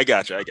Jones. I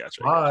got you.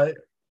 Clyde.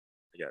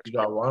 You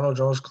got Ronald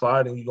Jones,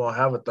 Clyde, and you're gonna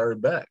have a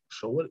third back.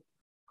 So what?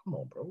 Come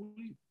on, bro.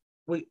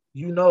 Wait,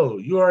 you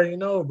already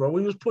know, bro.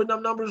 We was putting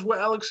up numbers with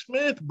Alex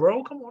Smith,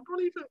 bro. Come on,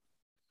 don't even.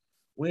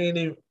 We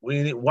ain't.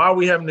 Why are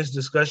we having this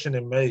discussion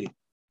in May?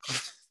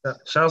 That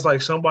sounds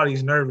like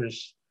somebody's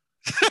nervous.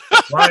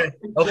 Ryan.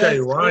 Okay,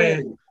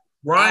 Ryan.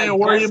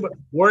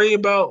 Worry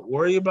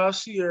about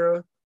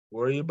Sierra.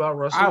 Worry about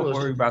Russell. I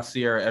worry about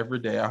Sierra every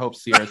day. I hope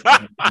Sierra's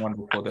having a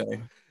wonderful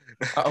day.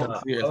 All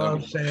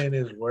I'm saying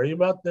is worry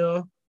about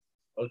them.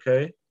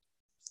 Okay,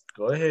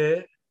 go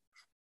ahead.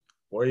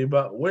 Worry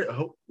about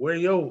where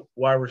your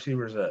wide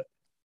receivers at.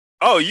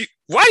 Oh,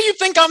 why do you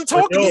think I'm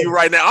talking to you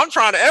right now? I'm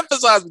trying to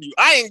emphasize with you.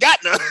 I ain't got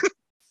none.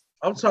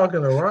 I'm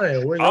talking to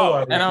Ryan. Where your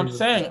wide and I'm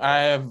saying I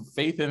have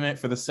faith in it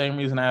for the same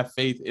reason I have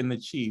faith in the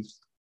Chiefs.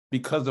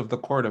 Because of the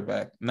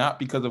quarterback, not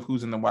because of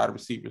who's in the wide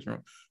receivers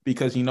room.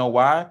 Because you know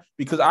why?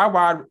 Because our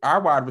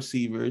wide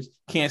receivers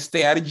can't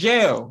stay out of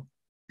jail.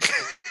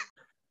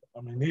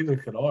 I mean, neither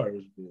could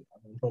ours, but I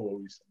don't know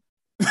what we say.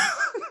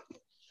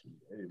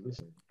 Hey,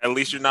 listen. At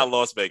least you're not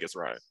Las Vegas,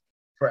 Ryan.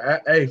 For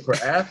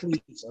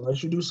athletes,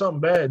 unless you do something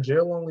bad,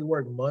 jail only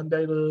work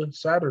Monday to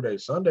Saturday.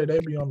 Sunday they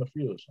be on the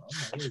field. So I'm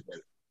not worried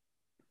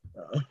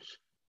about it.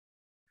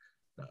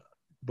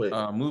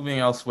 But moving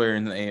elsewhere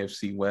in the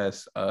AFC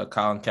West,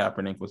 Colin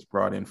Kaepernick was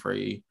brought in for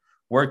a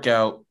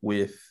workout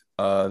with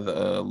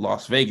the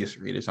Las Vegas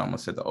Raiders. I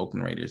almost said the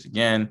Oakland Raiders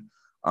again.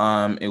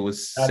 It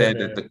was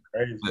said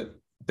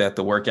that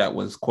the workout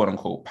was quote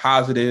unquote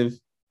positive,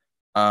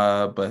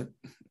 but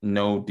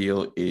no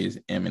deal is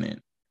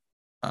imminent.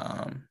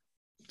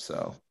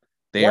 So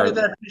why did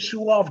that piss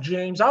you off,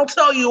 James? I'll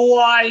tell you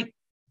why.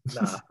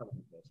 Nah,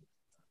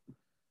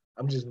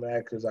 I'm just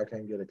mad because I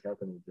can't get a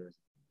Kaepernick jersey.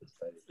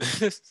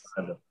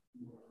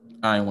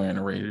 I ain't wearing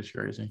a Raiders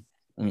jersey.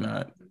 We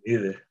not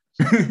either.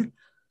 Oh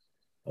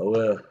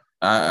well.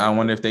 I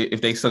wonder if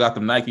they still got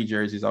the Nike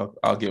jerseys.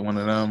 I'll get one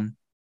of them.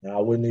 No,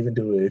 I wouldn't even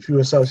do it. If you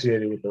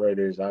associated with the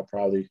Raiders, I'll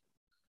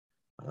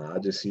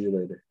just see you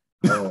later.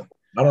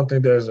 I don't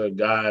think there's a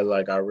guy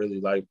like I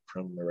really like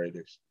from the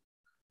Raiders.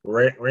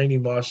 Randy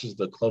Moss is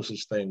the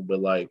closest thing,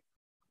 but like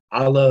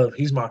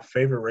he's my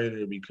favorite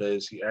Raider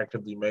because he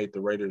actively made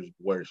the Raiders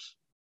worse,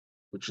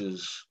 which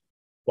is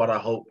what I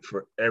hope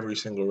for every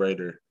single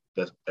Raider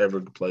that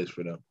ever plays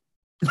for them.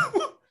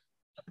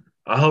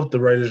 I hope the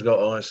Raiders go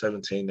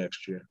 0-17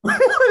 next year.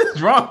 What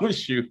is wrong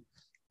with you?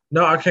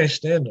 No, I can't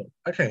stand them.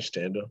 I can't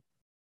stand them.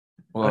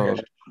 Well,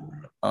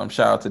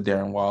 shout out to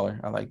Darren Waller.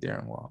 I like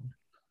Darren Waller.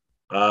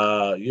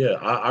 Yeah,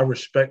 I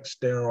respect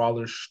Darren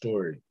Waller's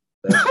story.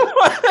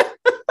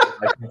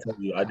 I can tell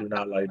you, I do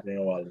not like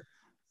Darren Waller.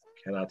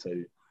 Can I tell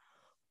you?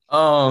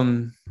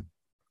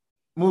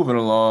 Moving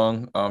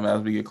along,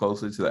 as we get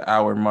closer to the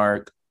hour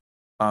mark,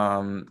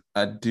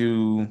 I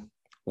do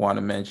want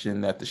to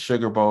mention that the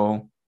Sugar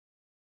Bowl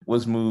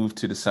was moved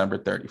to December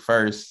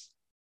 31st,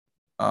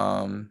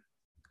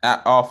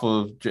 off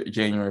of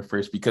January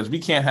 1st, because we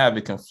can't have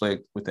it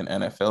conflict with an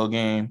NFL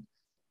game.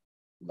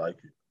 I like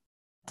it.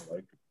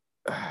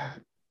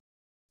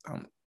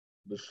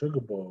 The Sugar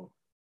Bowl.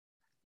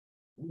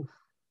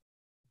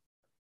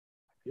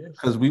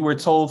 Because we were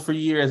told for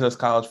years as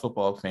college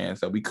football fans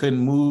that we couldn't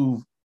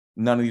move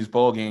none of these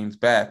bowl games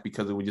back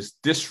because it would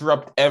just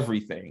disrupt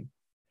everything.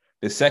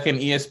 The second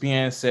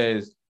ESPN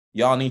says,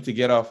 y'all need to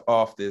get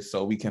off this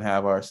so we can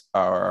have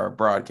our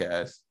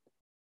broadcast,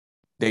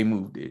 they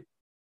moved it.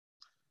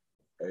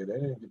 Hey, they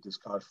didn't get this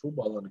college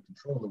football under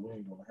control. We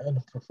ain't going to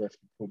handle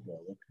professional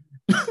football.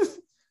 Okay?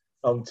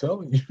 I'm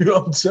telling you,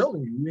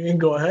 we ain't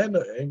going to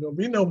handle it. Ain't going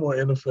to be no more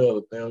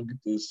NFL if they don't get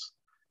this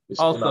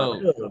also,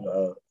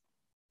 NIL.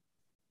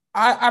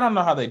 I don't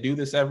know how they do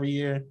this every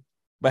year,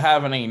 but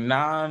having a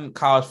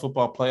non-college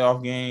football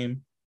playoff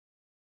game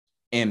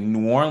in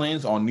New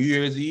Orleans on New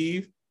Year's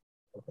Eve,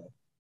 okay.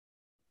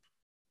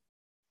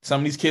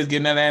 Some of these kids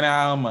getting that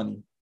NIL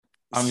money.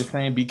 I'm just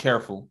saying, be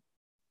careful.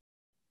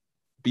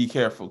 Be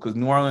careful, because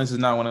New Orleans is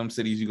not one of them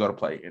cities you go to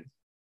play in.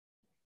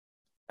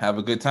 Have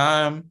a good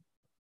time.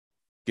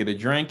 Get a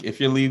drink if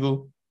you're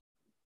legal,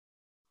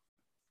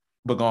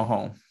 but go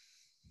home.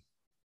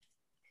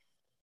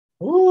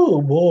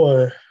 Oh,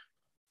 boy.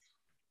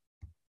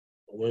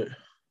 What?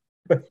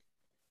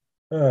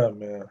 Oh,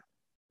 man.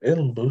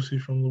 Isn't Boosie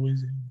from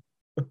Louisiana?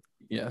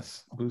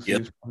 Yes, Boosie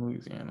is from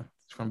Louisiana.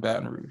 It's from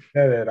Baton Rouge.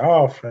 Had it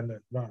off in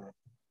it.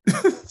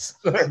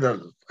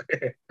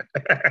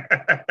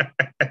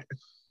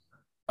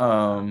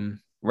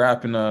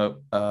 Wrapping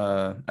up,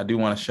 I do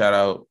want to shout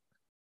out.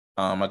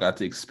 I got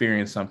to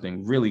experience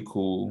something really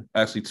cool.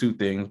 Actually, two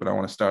things, but I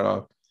want to start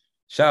off.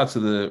 Shout out to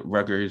the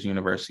Rutgers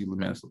University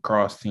men's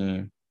lacrosse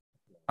team.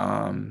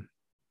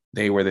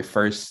 They were the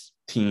first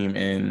team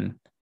in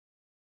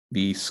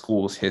the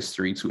school's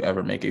history to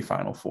ever make a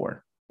Final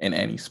Four in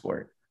any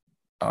sport.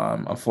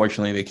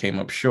 Unfortunately, they came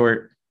up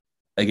short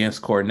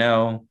against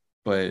Cornell,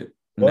 but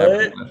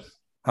nevertheless.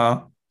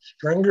 Huh?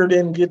 Stringer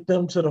didn't get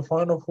them to the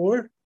Final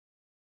Four?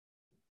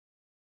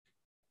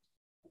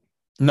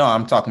 No,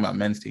 I'm talking about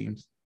men's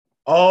teams.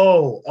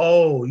 Man.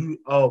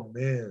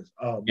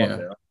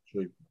 Yeah.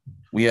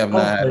 We have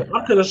not.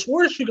 I could have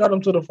sworn she got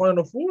them to the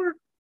Final Four.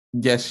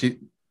 Yes, she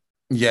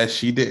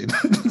did.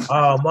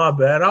 Oh, my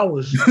bad. I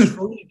was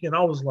freaking.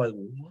 I was like,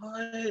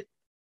 what?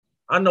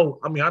 I know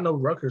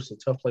Rutgers is a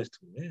tough place to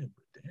win,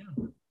 but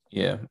damn.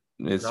 Yeah.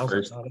 It's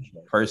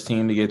first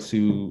team to get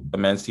to a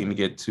men's team to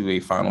get to a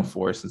Final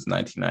Four since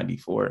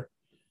 1994.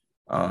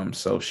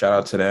 So shout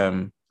out to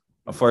them.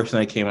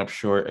 Unfortunately, they came up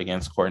short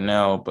against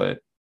Cornell, but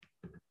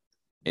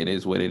it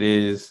is what it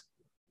is.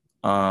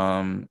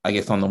 I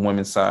guess on the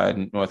women's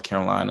side, North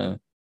Carolina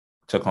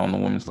took home the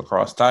women's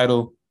lacrosse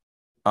title,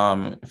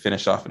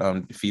 finished off an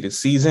undefeated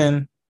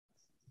season.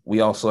 We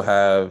also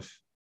have,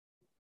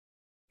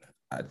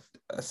 I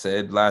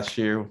said last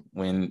year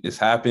when this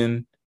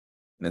happened,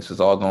 this was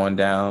all going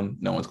down,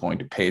 no one's going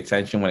to pay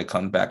attention when it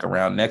comes back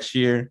around next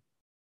year.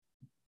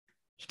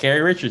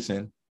 Sha'Carri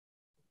Richardson,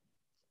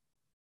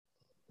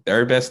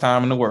 third best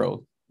time in the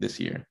world this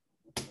year.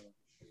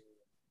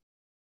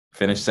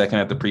 Finished second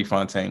at the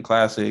Prefontaine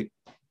Classic,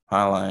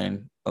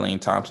 highline Elaine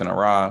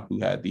Thompson-Herah, who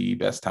had the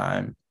best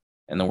time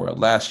in the world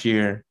last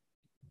year.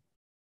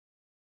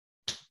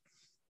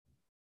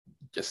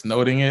 Just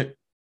noting it,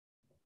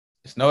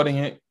 because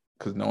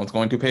no one's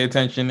going to pay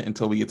attention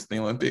until we get to the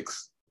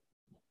Olympics.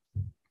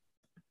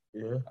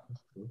 Yeah.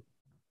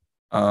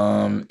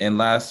 And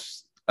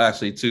last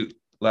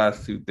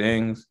two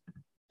things.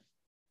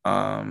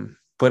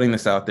 Putting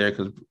this out there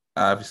because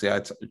obviously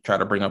I try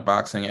to bring up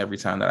boxing every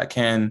time that I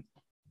can.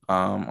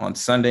 On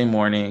Sunday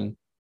morning,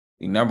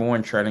 the number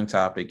one trending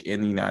topic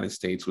in the United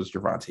States was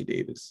Gervonta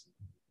Davis.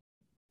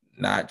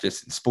 Not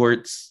just in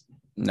sports,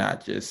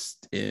 not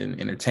just in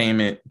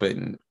entertainment, but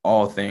in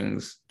all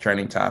things,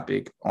 trending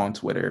topic on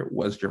Twitter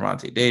was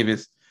Gervonta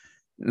Davis.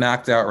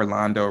 Knocked out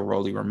Rolando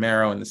Rolly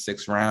Romero in the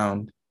 6th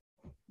round.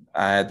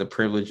 I had the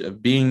privilege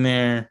of being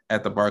there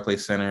at the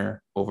Barclays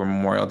Center over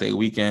Memorial Day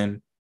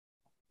weekend.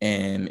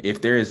 And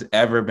if there has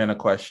ever been a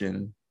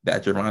question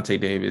that Gervonta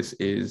Davis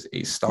is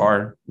a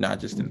star,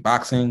 not just in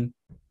boxing,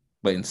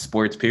 but in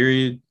sports,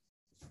 period,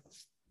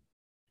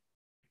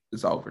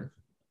 it's over.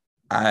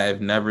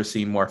 I've never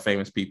seen more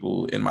famous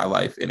people in my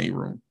life in a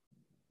room.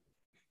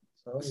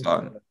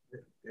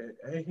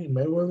 Ain't he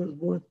Mayweather's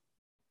boy?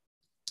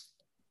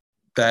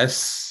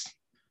 That's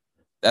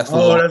that's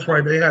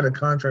right. They had a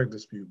contract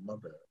dispute. My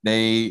bad.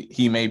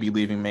 He may be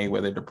leaving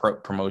Mayweather to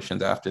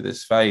promotions after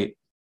this fight.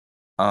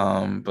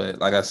 But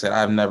like I said,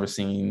 I've never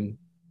seen.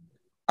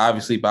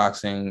 Obviously,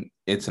 boxing,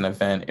 it's an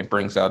event. It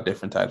brings out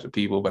different types of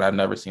people, but I've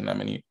never seen that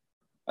many.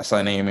 I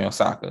saw Naomi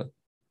Osaka.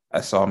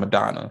 I saw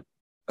Madonna.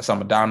 I saw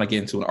Madonna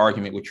get into an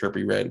argument with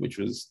Trippie Redd, which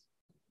was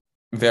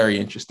very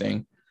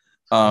interesting.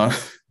 Apparently,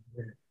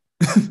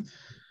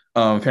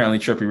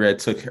 Trippie Redd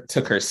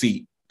took her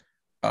seat.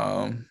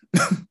 Tory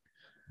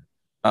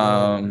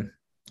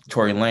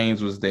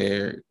Lanez was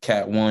there.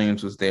 Cat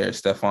Williams was there.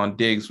 Stephon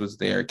Diggs was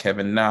there.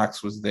 Kevin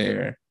Knox was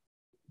there.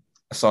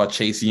 I saw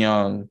Chase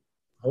Young.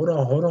 Hold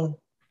on.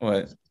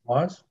 What?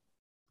 Pause.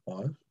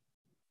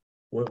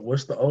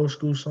 What's the old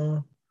school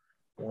song?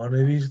 One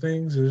of these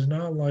things is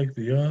not like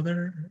the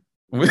other.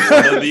 One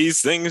of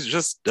these things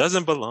just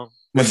doesn't belong.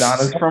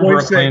 Madonna's from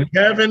Brooklyn.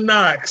 Kevin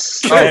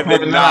Knox.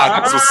 Kevin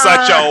Knox was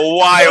such a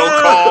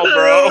wild call,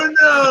 bro.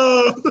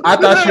 No. I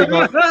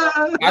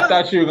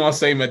thought you were gonna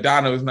say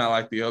Madonna was not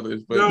like the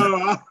others, but no,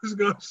 I was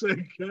gonna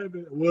say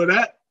Kevin.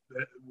 Well,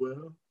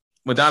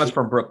 Madonna's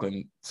from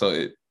Brooklyn,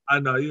 so I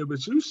know, yeah,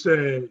 but you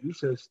said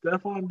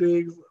Stephon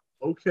Diggs,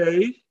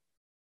 okay.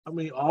 I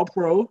mean, all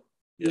pro.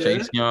 Yeah.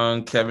 Chase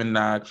Young, Kevin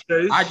Knox.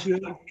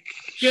 Kevin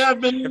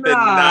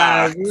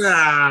Knox.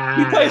 Nah.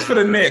 He plays for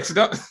the Knicks.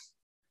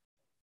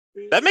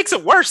 That makes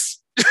it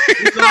worse.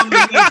 He's on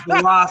the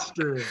Knicks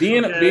roster.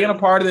 Being a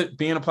part of it,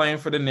 playing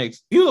for the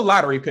Knicks. He was a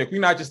lottery pick. We're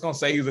not just gonna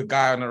say he's a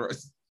guy on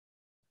the.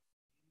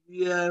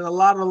 Yeah, and a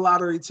lot of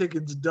lottery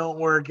tickets don't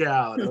work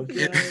out.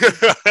 Okay.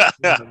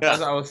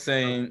 As I was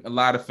saying, a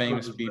lot of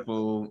famous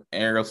people: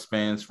 Errol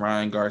Spence,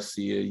 Ryan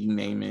Garcia, you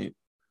name it.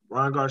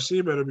 Ryan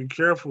Garcia better be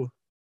careful.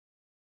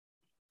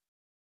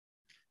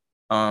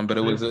 But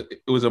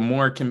it was a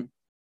more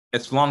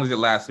as long as it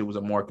lasted, it was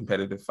a more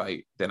competitive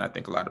fight than I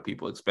think a lot of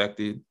people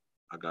expected.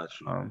 I got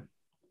you.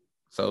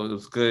 So it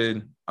was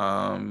good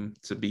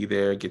to be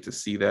there, get to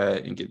see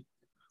that, and get,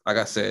 like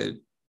I said,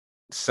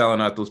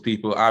 selling out those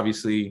people.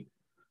 Obviously,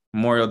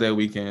 Memorial Day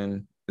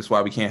weekend is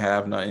why we can't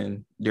have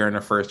nothing. During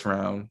the first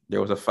round,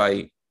 there was a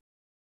fight,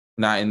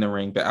 not in the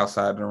ring, but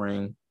outside the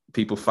ring,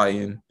 people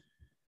fighting.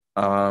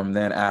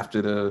 Then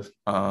after the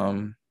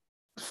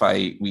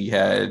fight,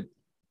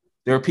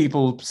 there were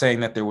people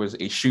saying that there was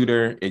a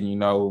shooter, and you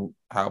know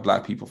how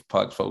Black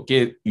folk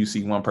get. You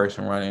see one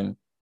person running,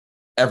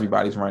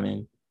 everybody's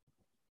running.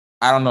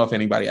 I don't know if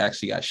anybody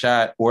actually got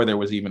shot or there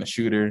was even a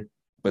shooter,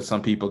 but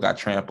some people got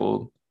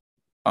trampled.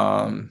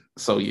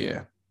 So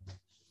yeah.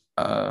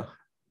 But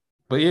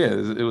yeah,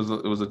 it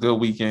was a good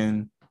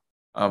weekend.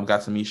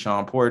 Got to meet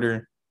Sean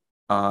Porter.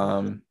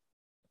 And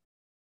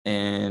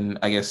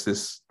I guess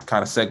this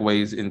kind of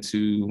segues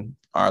into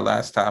our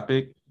last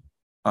topic.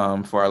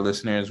 For our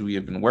listeners,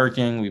 we've been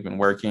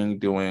working,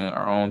 doing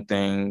our own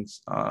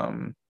things.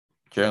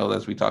 Gerald,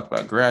 as we talked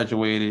about,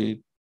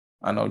 graduated.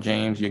 I know,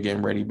 James, you're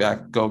getting ready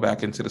go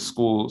back into the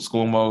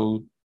school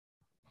mode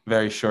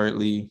very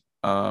shortly.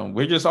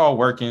 We're just all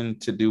working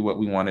to do what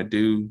we want to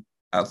do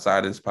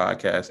outside of this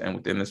podcast and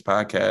within this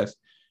podcast.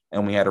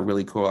 And we had a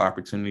really cool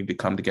opportunity to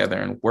come together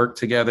and work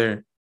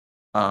together.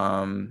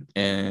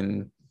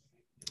 And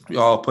we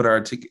all put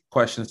our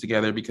questions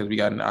together because we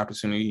got an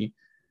opportunity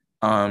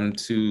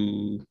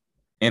to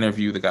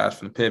interview the guys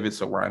from the Pivot.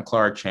 So Ryan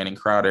Clark, Channing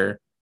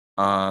Crowder,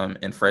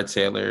 and Fred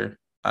Taylor.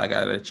 I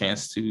got a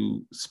chance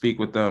to speak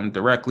with them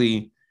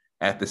directly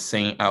at the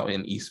Saint out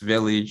in East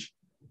Village.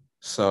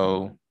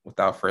 So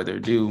without further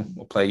ado,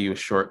 we'll play you a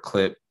short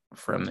clip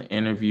from the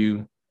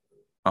interview.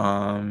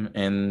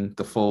 And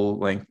the full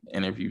length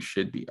interview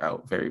should be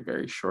out very,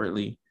 very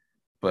shortly.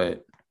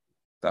 But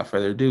without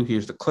further ado,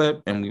 here's the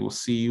clip, and we will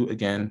see you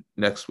again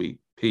next week.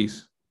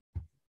 Peace.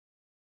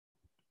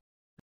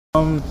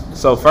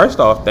 So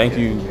first off, thank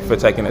you for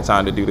taking the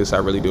time to do this. I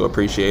really do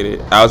appreciate it.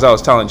 As I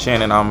was telling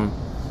Shannon, I'm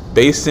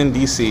based in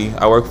DC.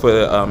 I work for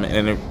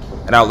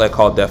an outlet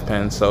called Def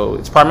Pen. So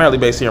it's primarily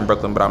based here in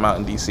Brooklyn, but I'm out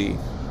in DC.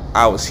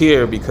 I was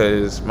here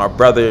because my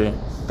brother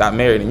got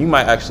married, and you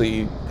might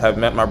actually have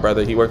met my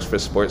brother. He works for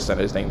Sports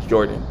Center. His name's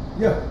Jordan.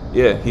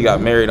 Yeah, he got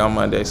married on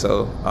Monday,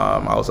 so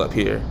I was up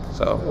here.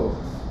 So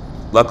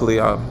luckily,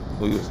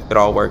 it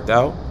all worked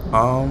out.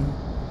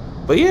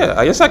 But yeah,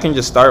 I guess I can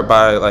just start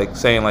by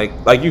saying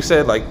like you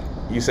said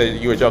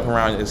you were joking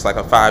around. It's like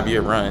a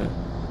 5-year run,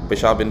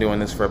 but y'all been doing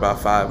this for about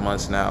 5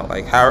 months now.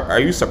 Like, how are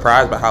you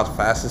surprised by how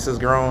fast this has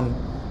grown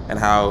and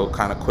how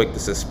kind of quick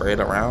this has spread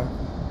around?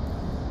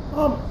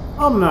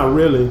 I'm not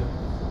really,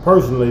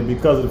 personally,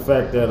 because of the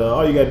fact that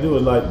all you got to do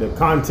is like the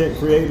content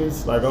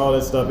creators, like all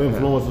that stuff,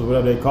 influencers,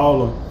 whatever they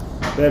call them.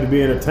 They have to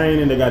be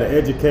entertaining. They got to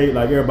educate.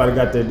 Like, everybody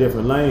got their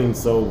different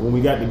lanes. So when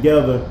we got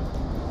together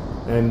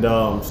and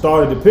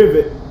started the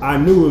Pivot, I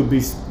knew it would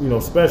be,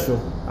 special.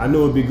 I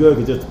knew it would be good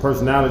because just the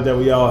personality that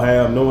we all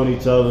have, knowing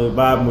each other,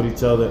 vibing with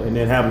each other, and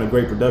then having a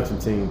great production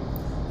team.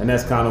 And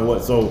that's kind of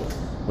what. So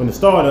when the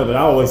start of it,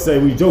 I always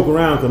say we joke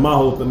around because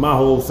my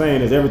whole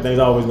saying is everything's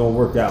always gonna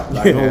work out.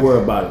 Like, don't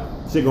worry about it.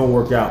 Shit gonna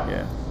work out.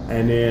 Yeah.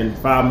 And then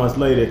 5 months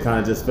later, it kind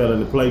of just fell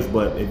into place.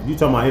 But if you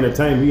talking about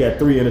entertainment, we got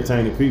 3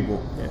 entertaining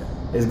people. Yeah.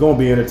 It's gonna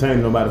be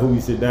entertaining no matter who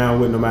you sit down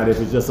with, no matter if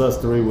it's just us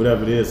 3,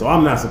 whatever it is. So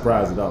I'm not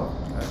surprised at all.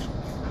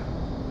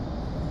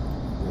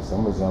 guess.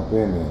 I'm gonna jump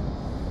in there.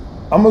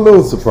 I'm a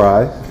little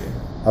surprised.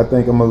 I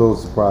think I'm a little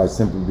surprised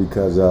simply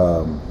because,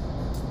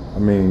 I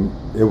mean,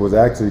 it was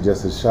actually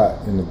just a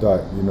shot in the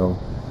dark. You know,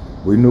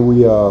 we knew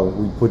we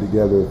put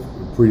together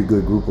a pretty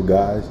good group of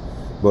guys,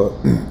 but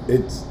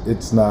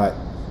it's not.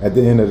 At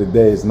the end of the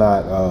day, it's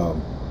not.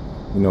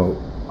 You know,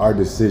 our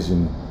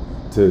decision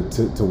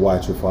to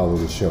watch or follow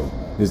the show.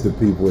 It's the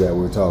people that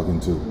we're talking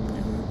to,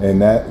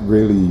 and that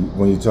really,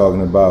 when you're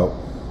talking about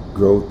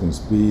growth and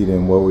speed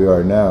and where we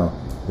are now,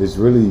 it's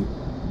really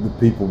the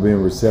people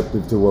being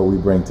receptive to what we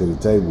bring to the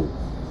table.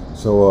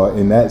 So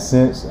in that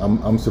sense,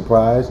 I'm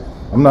surprised.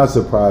 I'm not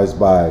surprised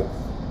by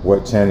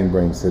what Channing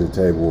brings to the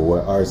table, or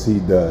what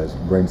RC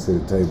brings to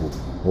the table,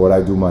 or what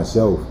I do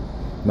myself.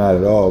 Not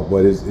at all.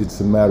 But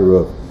it's a matter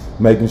of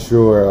making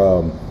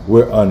sure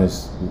we're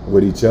honest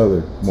with each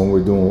other when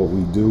we're doing what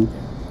we do,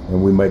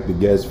 and we make the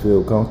guests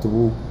feel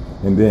comfortable,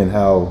 and then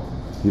how,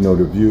 you know,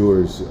 the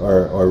viewers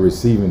are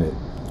receiving it.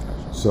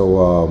 So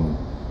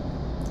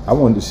I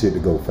wanted the shit to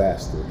go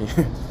faster,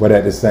 but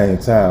at the same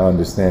time, I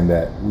understand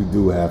that we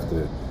do have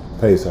to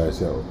pace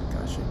ourselves.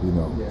 Gotcha. You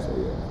know. Yeah. So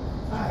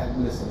yeah.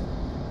 Listen,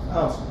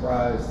 I'm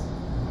surprised,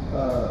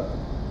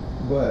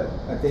 but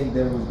I think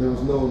there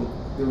was no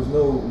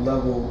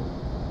level.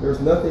 There was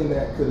nothing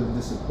that could have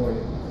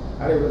disappointed me.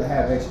 I didn't really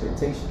have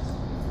expectations.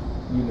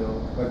 You know,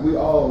 like we're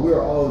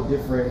all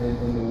different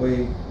in the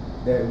way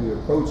that we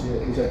approach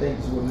it, which I think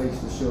is what makes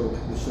the show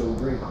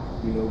great.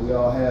 You know, we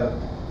all have,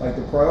 like,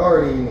 the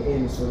priority in the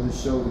end is for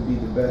this show to be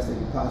the best it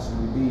could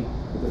possibly be,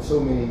 but there's so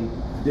many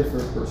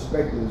different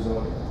perspectives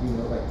on it. You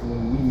know, like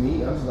when we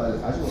meet, I'm just like,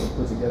 I just want to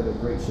put together a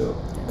great show.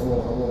 I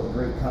want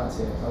great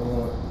content. I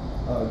want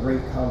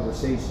great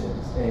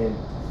conversations, and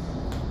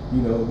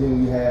you know,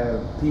 then we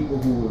have people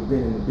who have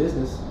been in the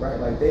business, right?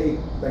 Like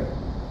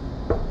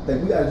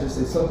we gotta just,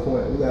 at some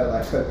point, we gotta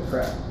like cut the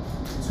crap.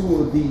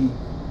 Two of the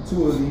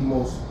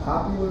most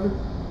popular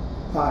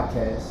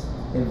podcasts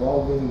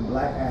involving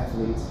black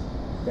athletes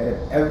that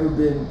have ever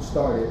been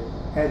started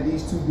had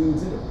these two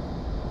dudes in them,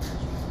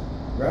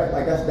 right?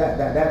 Like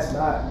that's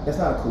not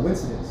a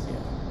coincidence,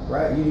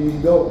 right? You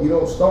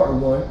don't start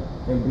one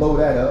and blow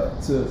that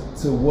up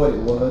to what it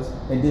was,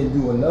 and then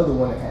do another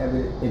one and have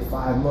it in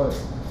 5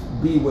 months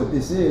be what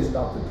this is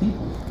about the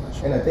people.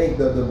 And I think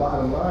the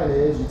bottom line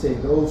is you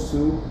take those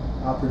two,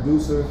 our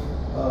producer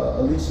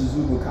Alicia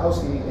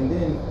Zubakowski, and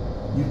then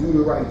you do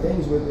the right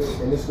things with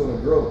it, and it's going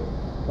to grow.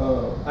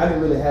 I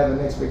didn't really have an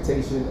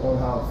expectation on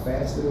how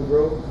fast it'll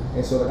grow,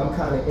 and so like I'm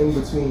kind of in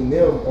between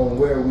them on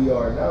where we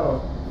are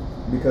now,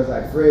 because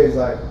like Fred's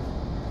like,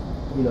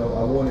 you know,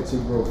 I want it to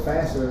grow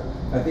faster.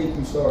 I think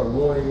you start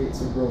wanting it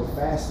to grow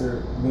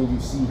faster when you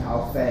see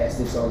how fast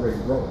it's already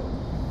growing.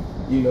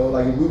 You know,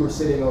 like if we were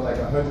sitting on like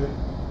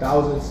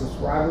 100,000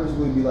 subscribers,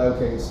 we'd be like,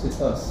 okay,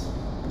 it's us.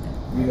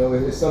 You know,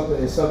 it's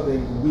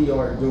something we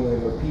aren't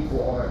doing, or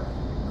people aren't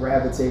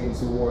gravitating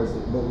towards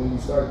it. But when you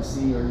start to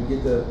see, or you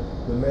get the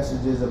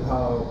messages of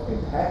how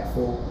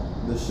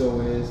impactful the show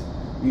is,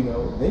 you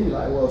know, then you're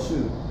like, well,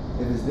 shoot,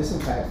 if it's this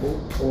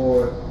impactful,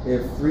 or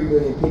if 3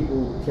 million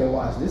people can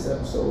watch this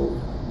episode,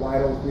 why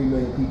don't 3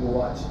 million people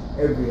watch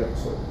every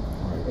episode?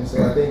 And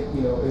so I think,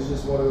 you know, it's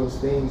just one of those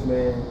things,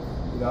 man.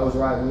 You know,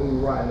 when we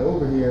were riding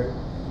over here,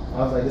 I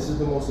was like, this is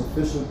the most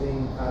official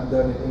thing I've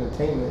done in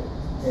entertainment,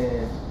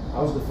 and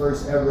I was the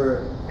first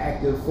ever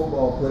active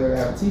football player to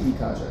have a TV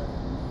contract.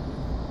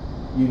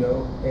 You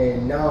know,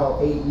 and now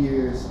 8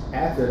 years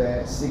after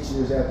that, 6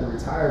 years after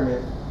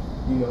retirement,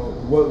 you know,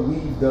 what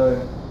we've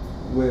done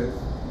with,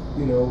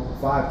 you know,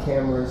 5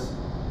 cameras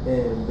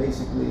and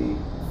basically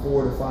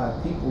 4 to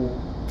 5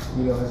 people,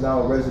 you know, has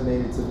now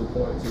resonated to the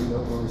point, so, you know,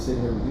 where we're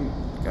sitting here with you.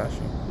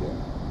 Gotcha.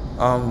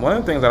 Yeah. One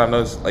of the things that I've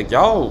noticed, like,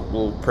 y'all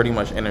will pretty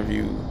much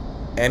interview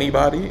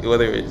anybody,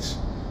 whether it's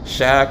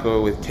Shaq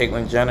or with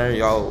Caitlyn Jenner.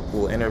 Y'all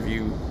will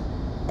interview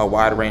a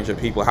wide range of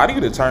people. How do you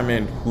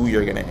determine who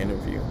you're going to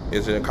interview?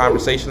 Is it a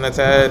conversation that's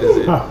had? Is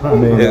it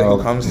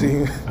who comes to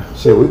you?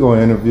 Shit, we're going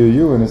to interview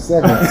you in a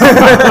second.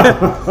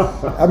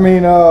 I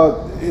mean,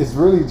 it's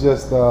really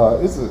just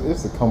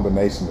it's a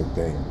combination of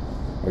things.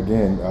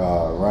 Again,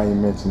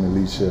 Ryan mentioned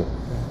Alicia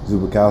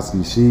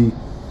Zubakowski.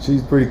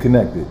 She's pretty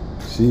connected.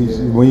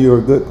 When you're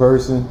a good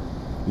person,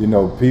 you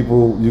know,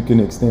 people, you can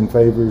extend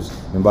favors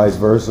and vice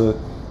versa,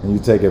 and you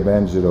take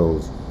advantage of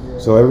those. Yeah.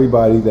 So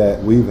everybody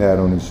that we've had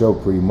on the show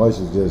pretty much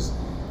has just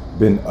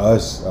been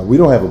us. We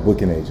don't have a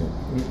booking agent.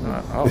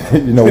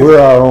 You know, we're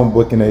our own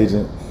booking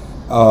agent.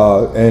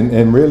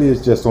 And really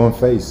it's just on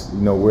face.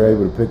 You know, we're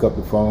able to pick up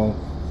the phone,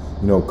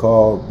 you know,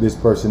 call this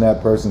person,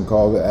 that person,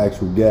 call the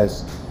actual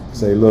guest,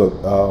 say, look,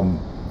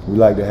 we'd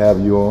like to have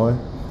you on.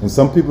 And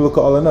some people are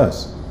calling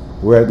us.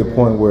 We're at the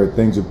point where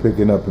things are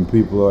picking up and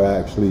people are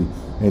actually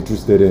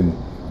interested in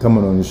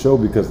coming on the show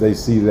because they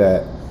see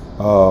that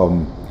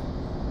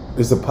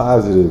it's a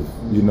positive,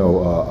 you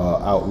know,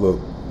 outlook,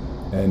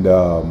 and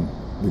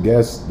the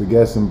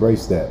guests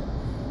embrace that.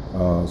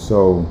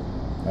 So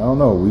I don't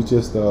know. We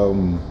just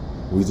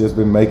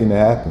been making it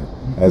happen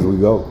as we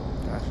go.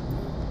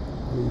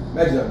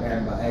 Imagine that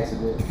happened by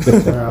accident.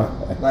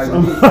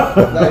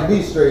 Like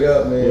be straight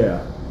up, man.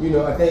 Yeah.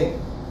 I think,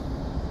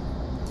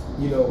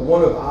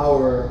 one of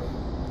our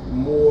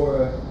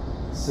more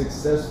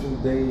successful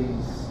days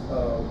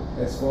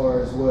as far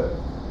as what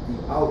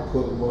the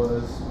output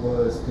was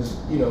because,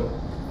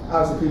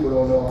 obviously people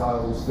don't know how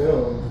it was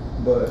filmed,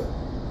 but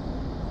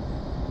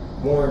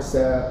Warren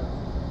Sapp,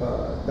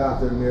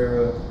 Dr.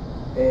 Mira,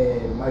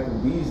 and Michael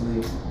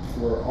Beasley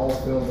were all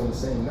filmed on the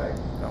same night.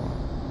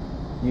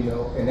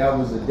 And that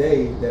was a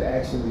day that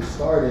actually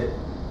started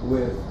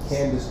with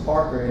Candace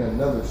Parker in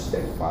another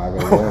state. 5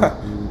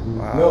 a.m.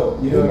 Wow. No,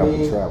 you know what I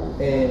mean? Travel.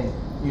 And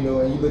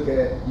and you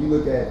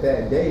look at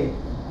that day,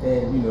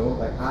 and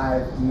like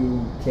I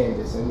knew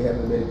Candace, and we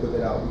haven't been able to put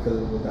that out because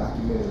of the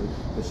documentary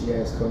that she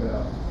has coming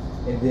out.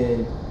 And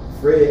then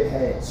Fred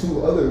had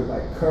 2 other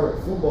like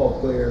current football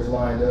players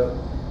lined up.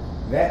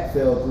 That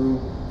fell through.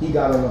 He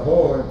got on the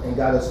horn and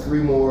got us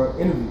 3 more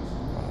interviews.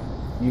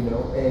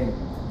 And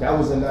that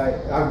was a night.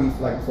 I'd be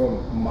like, from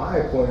my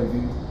point of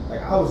view,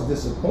 like I was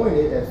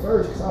disappointed at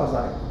first because I was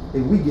like,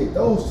 if we get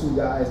those 2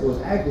 guys,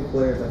 those active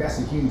players, like that's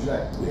a huge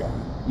night. Yeah.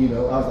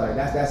 I was like,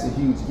 that's a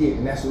huge get,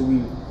 and that's what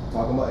we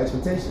talking about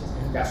expectations.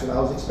 That's what I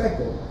was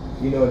expecting.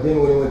 And then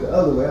when it went the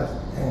other way, I was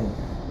like,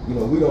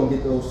 dang, we don't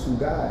get those 2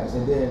 guys,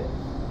 and then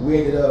we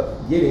ended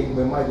up getting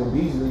with Michael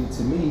Beasley.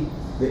 To me,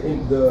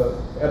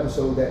 the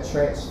episode that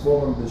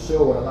transformed the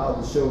show and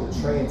allowed the show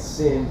to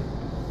transcend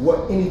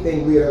what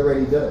anything we had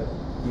already done.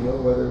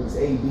 Whether it was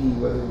AB,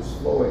 whether it was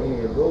Flow, or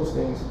any of those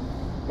things.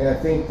 And I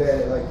think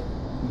that like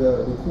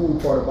the cool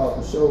part about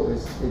the show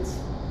is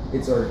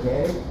it's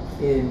organic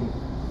in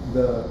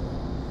the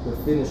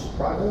finished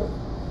product,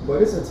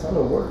 but it's a ton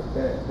of work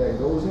that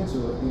goes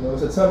into it.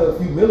 It's a ton of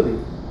humility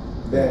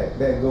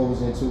that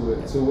goes into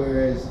it. So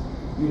whereas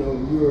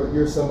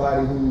you're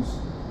somebody who's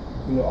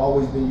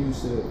always been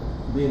used to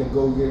being a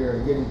go-getter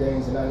and getting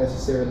things and not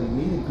necessarily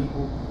needing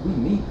people, we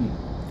need people.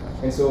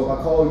 And so if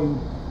I call you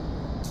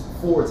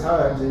 4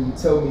 times and you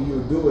tell me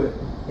you'll do it,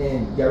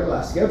 and you gotta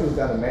realize schedules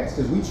gotta match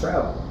because we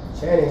travel.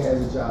 Channing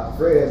has a job,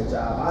 Fred has a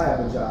job, I have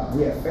a job,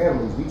 we have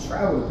families, we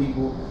travel to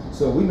people,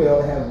 so we may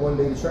only have 1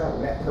 day to travel.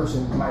 That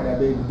person might not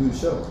be able to do the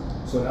show.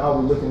 So now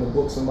we're looking to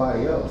book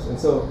somebody else. And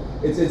so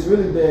it's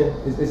really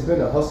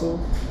been a hustle,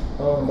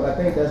 but I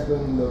think that's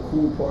been the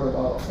cool part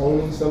about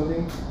owning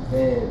something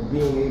and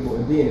being able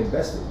and being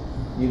invested.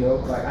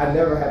 Like I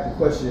never had to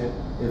question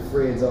if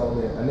Fred's all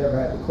in. I never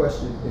had to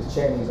question if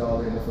Channing's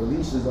all in, if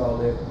Alicia's all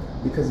in,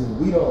 because if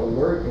we don't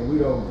work and we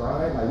don't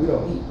grind, like we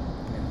don't eat.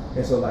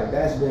 And so like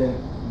that's been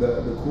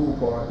the cool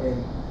part,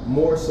 and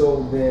more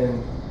so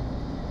than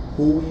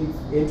who we've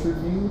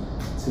interviewed,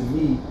 to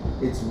me,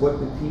 it's what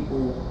the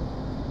people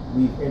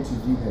we've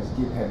interviewed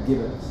have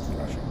given us.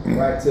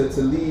 Right?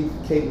 To leave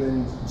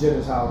Caitlyn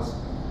Jenner's house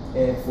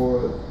and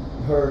for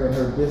her and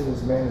her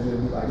business manager to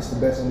be like, it's the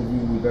best interview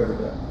we've ever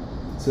done.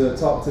 To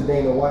talk to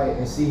Dana White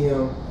and see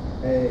him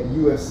at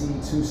UFC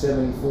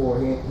 274,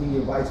 he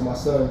invites my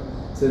son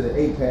to the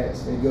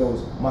Apex and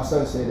goes, my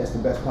son said that's the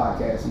best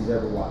podcast he's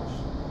ever watched.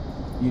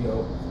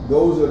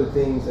 Those are the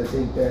things I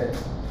think that,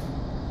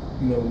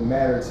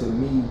 matter to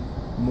me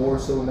more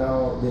so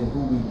now than who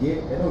we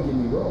get. And don't get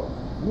me wrong,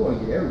 we want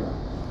to get everybody.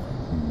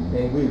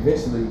 And we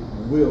eventually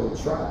will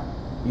try,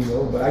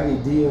 but I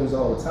get DMs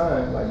all the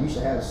time, like you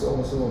should have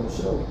so-and-so on the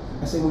show.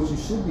 I say what you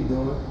should be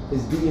doing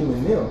is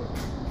DMing them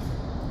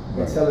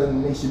and telling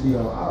them they should be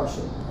on our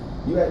show.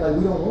 You act like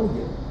we don't want to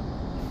get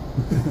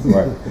them.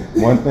 Right.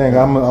 One thing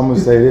I'm gonna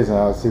say this, and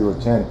I'll see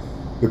what Channing.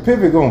 The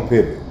pivot gonna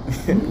pivot.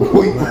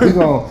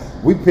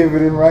 we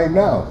pivoting right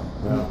now.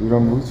 Yeah. We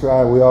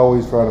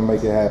always try to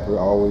make it happen.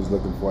 Always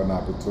looking for an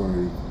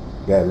opportunity,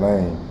 that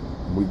lane.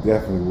 We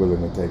definitely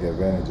willing to take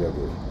advantage of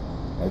it.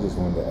 I just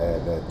wanted to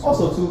add that too.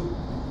 Also too,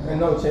 and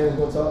no Channing's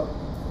gonna talk,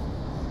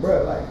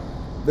 bro. Like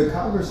the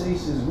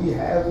conversations we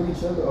have with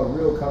each other are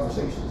real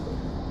conversations.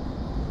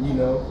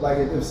 Like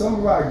if some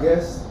of our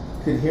guests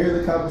could hear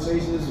the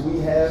conversations we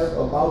have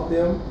about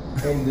them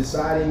and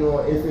deciding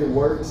on if it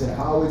works and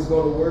how it's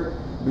going to work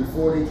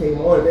before they came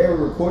on, if they ever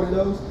recorded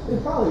those, they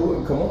probably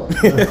wouldn't come on.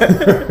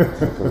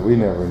 Because we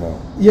never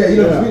know. Yeah,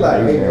 we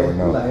like, hey man,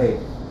 we like, hey,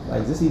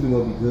 like is this even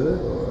going to be good?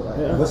 Or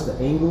like, what's the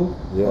angle?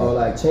 Yeah. Or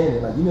like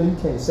Channing, like, you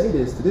can't say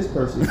this to this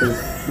person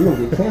because we're going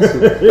to get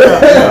canceled.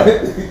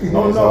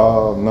 It's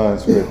all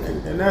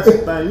non-scripted. And that's the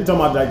thing. You're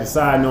talking about like the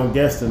side note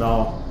guests and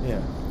all.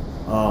 Yeah.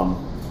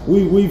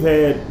 We've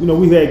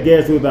had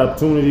guests with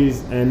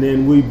opportunities, and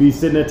then we be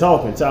sitting there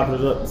talking, chopping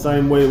it up the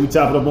same way we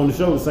chop it up on the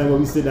show, the same way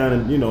we sit down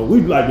and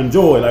we like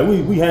enjoy, like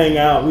we hang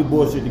out, we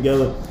bullshit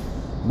together.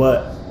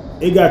 But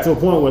it got to a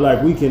point where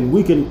like we can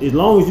as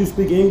long as you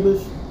speak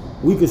English,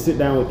 we can sit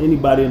down with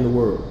anybody in the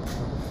world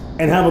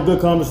and have a good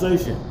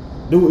conversation.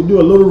 Do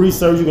a little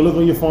research. You can look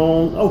on your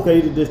phone. Okay,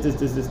 this,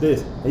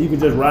 and you can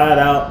just ride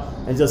out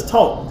and just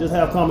talk, just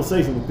have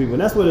conversation with people.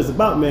 And that's what it's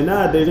about, man.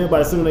 Nowadays,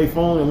 everybody sitting on their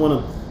phone and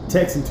want to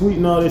text and tweet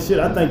and all this shit.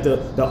 I think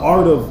the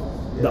art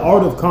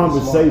of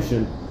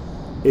conversation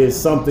is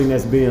something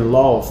that's being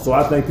lost. So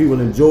I think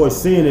people enjoy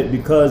seeing it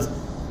because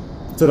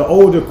to the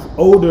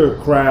older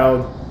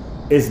crowd,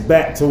 it's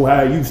back to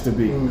how it used to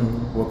be,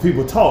 where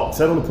people talk,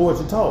 sit on the porch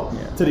and talk.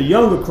 To the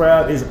younger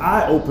crowd, it's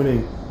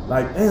eye-opening.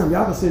 Like, damn,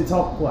 y'all can sit and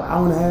talk for an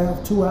hour and a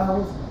half, 2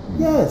 hours?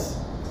 Yes.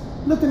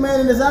 Look the man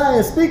in his eye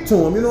and speak to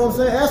him. You know what I'm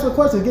saying? Ask him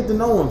questions, get to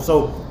know him.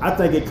 So I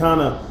think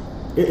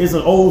it's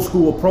an old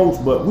school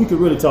approach, but we could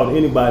really talk to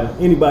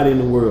anybody in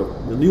the world.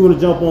 If you want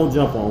to jump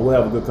on,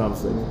 we'll have a good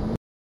conversation.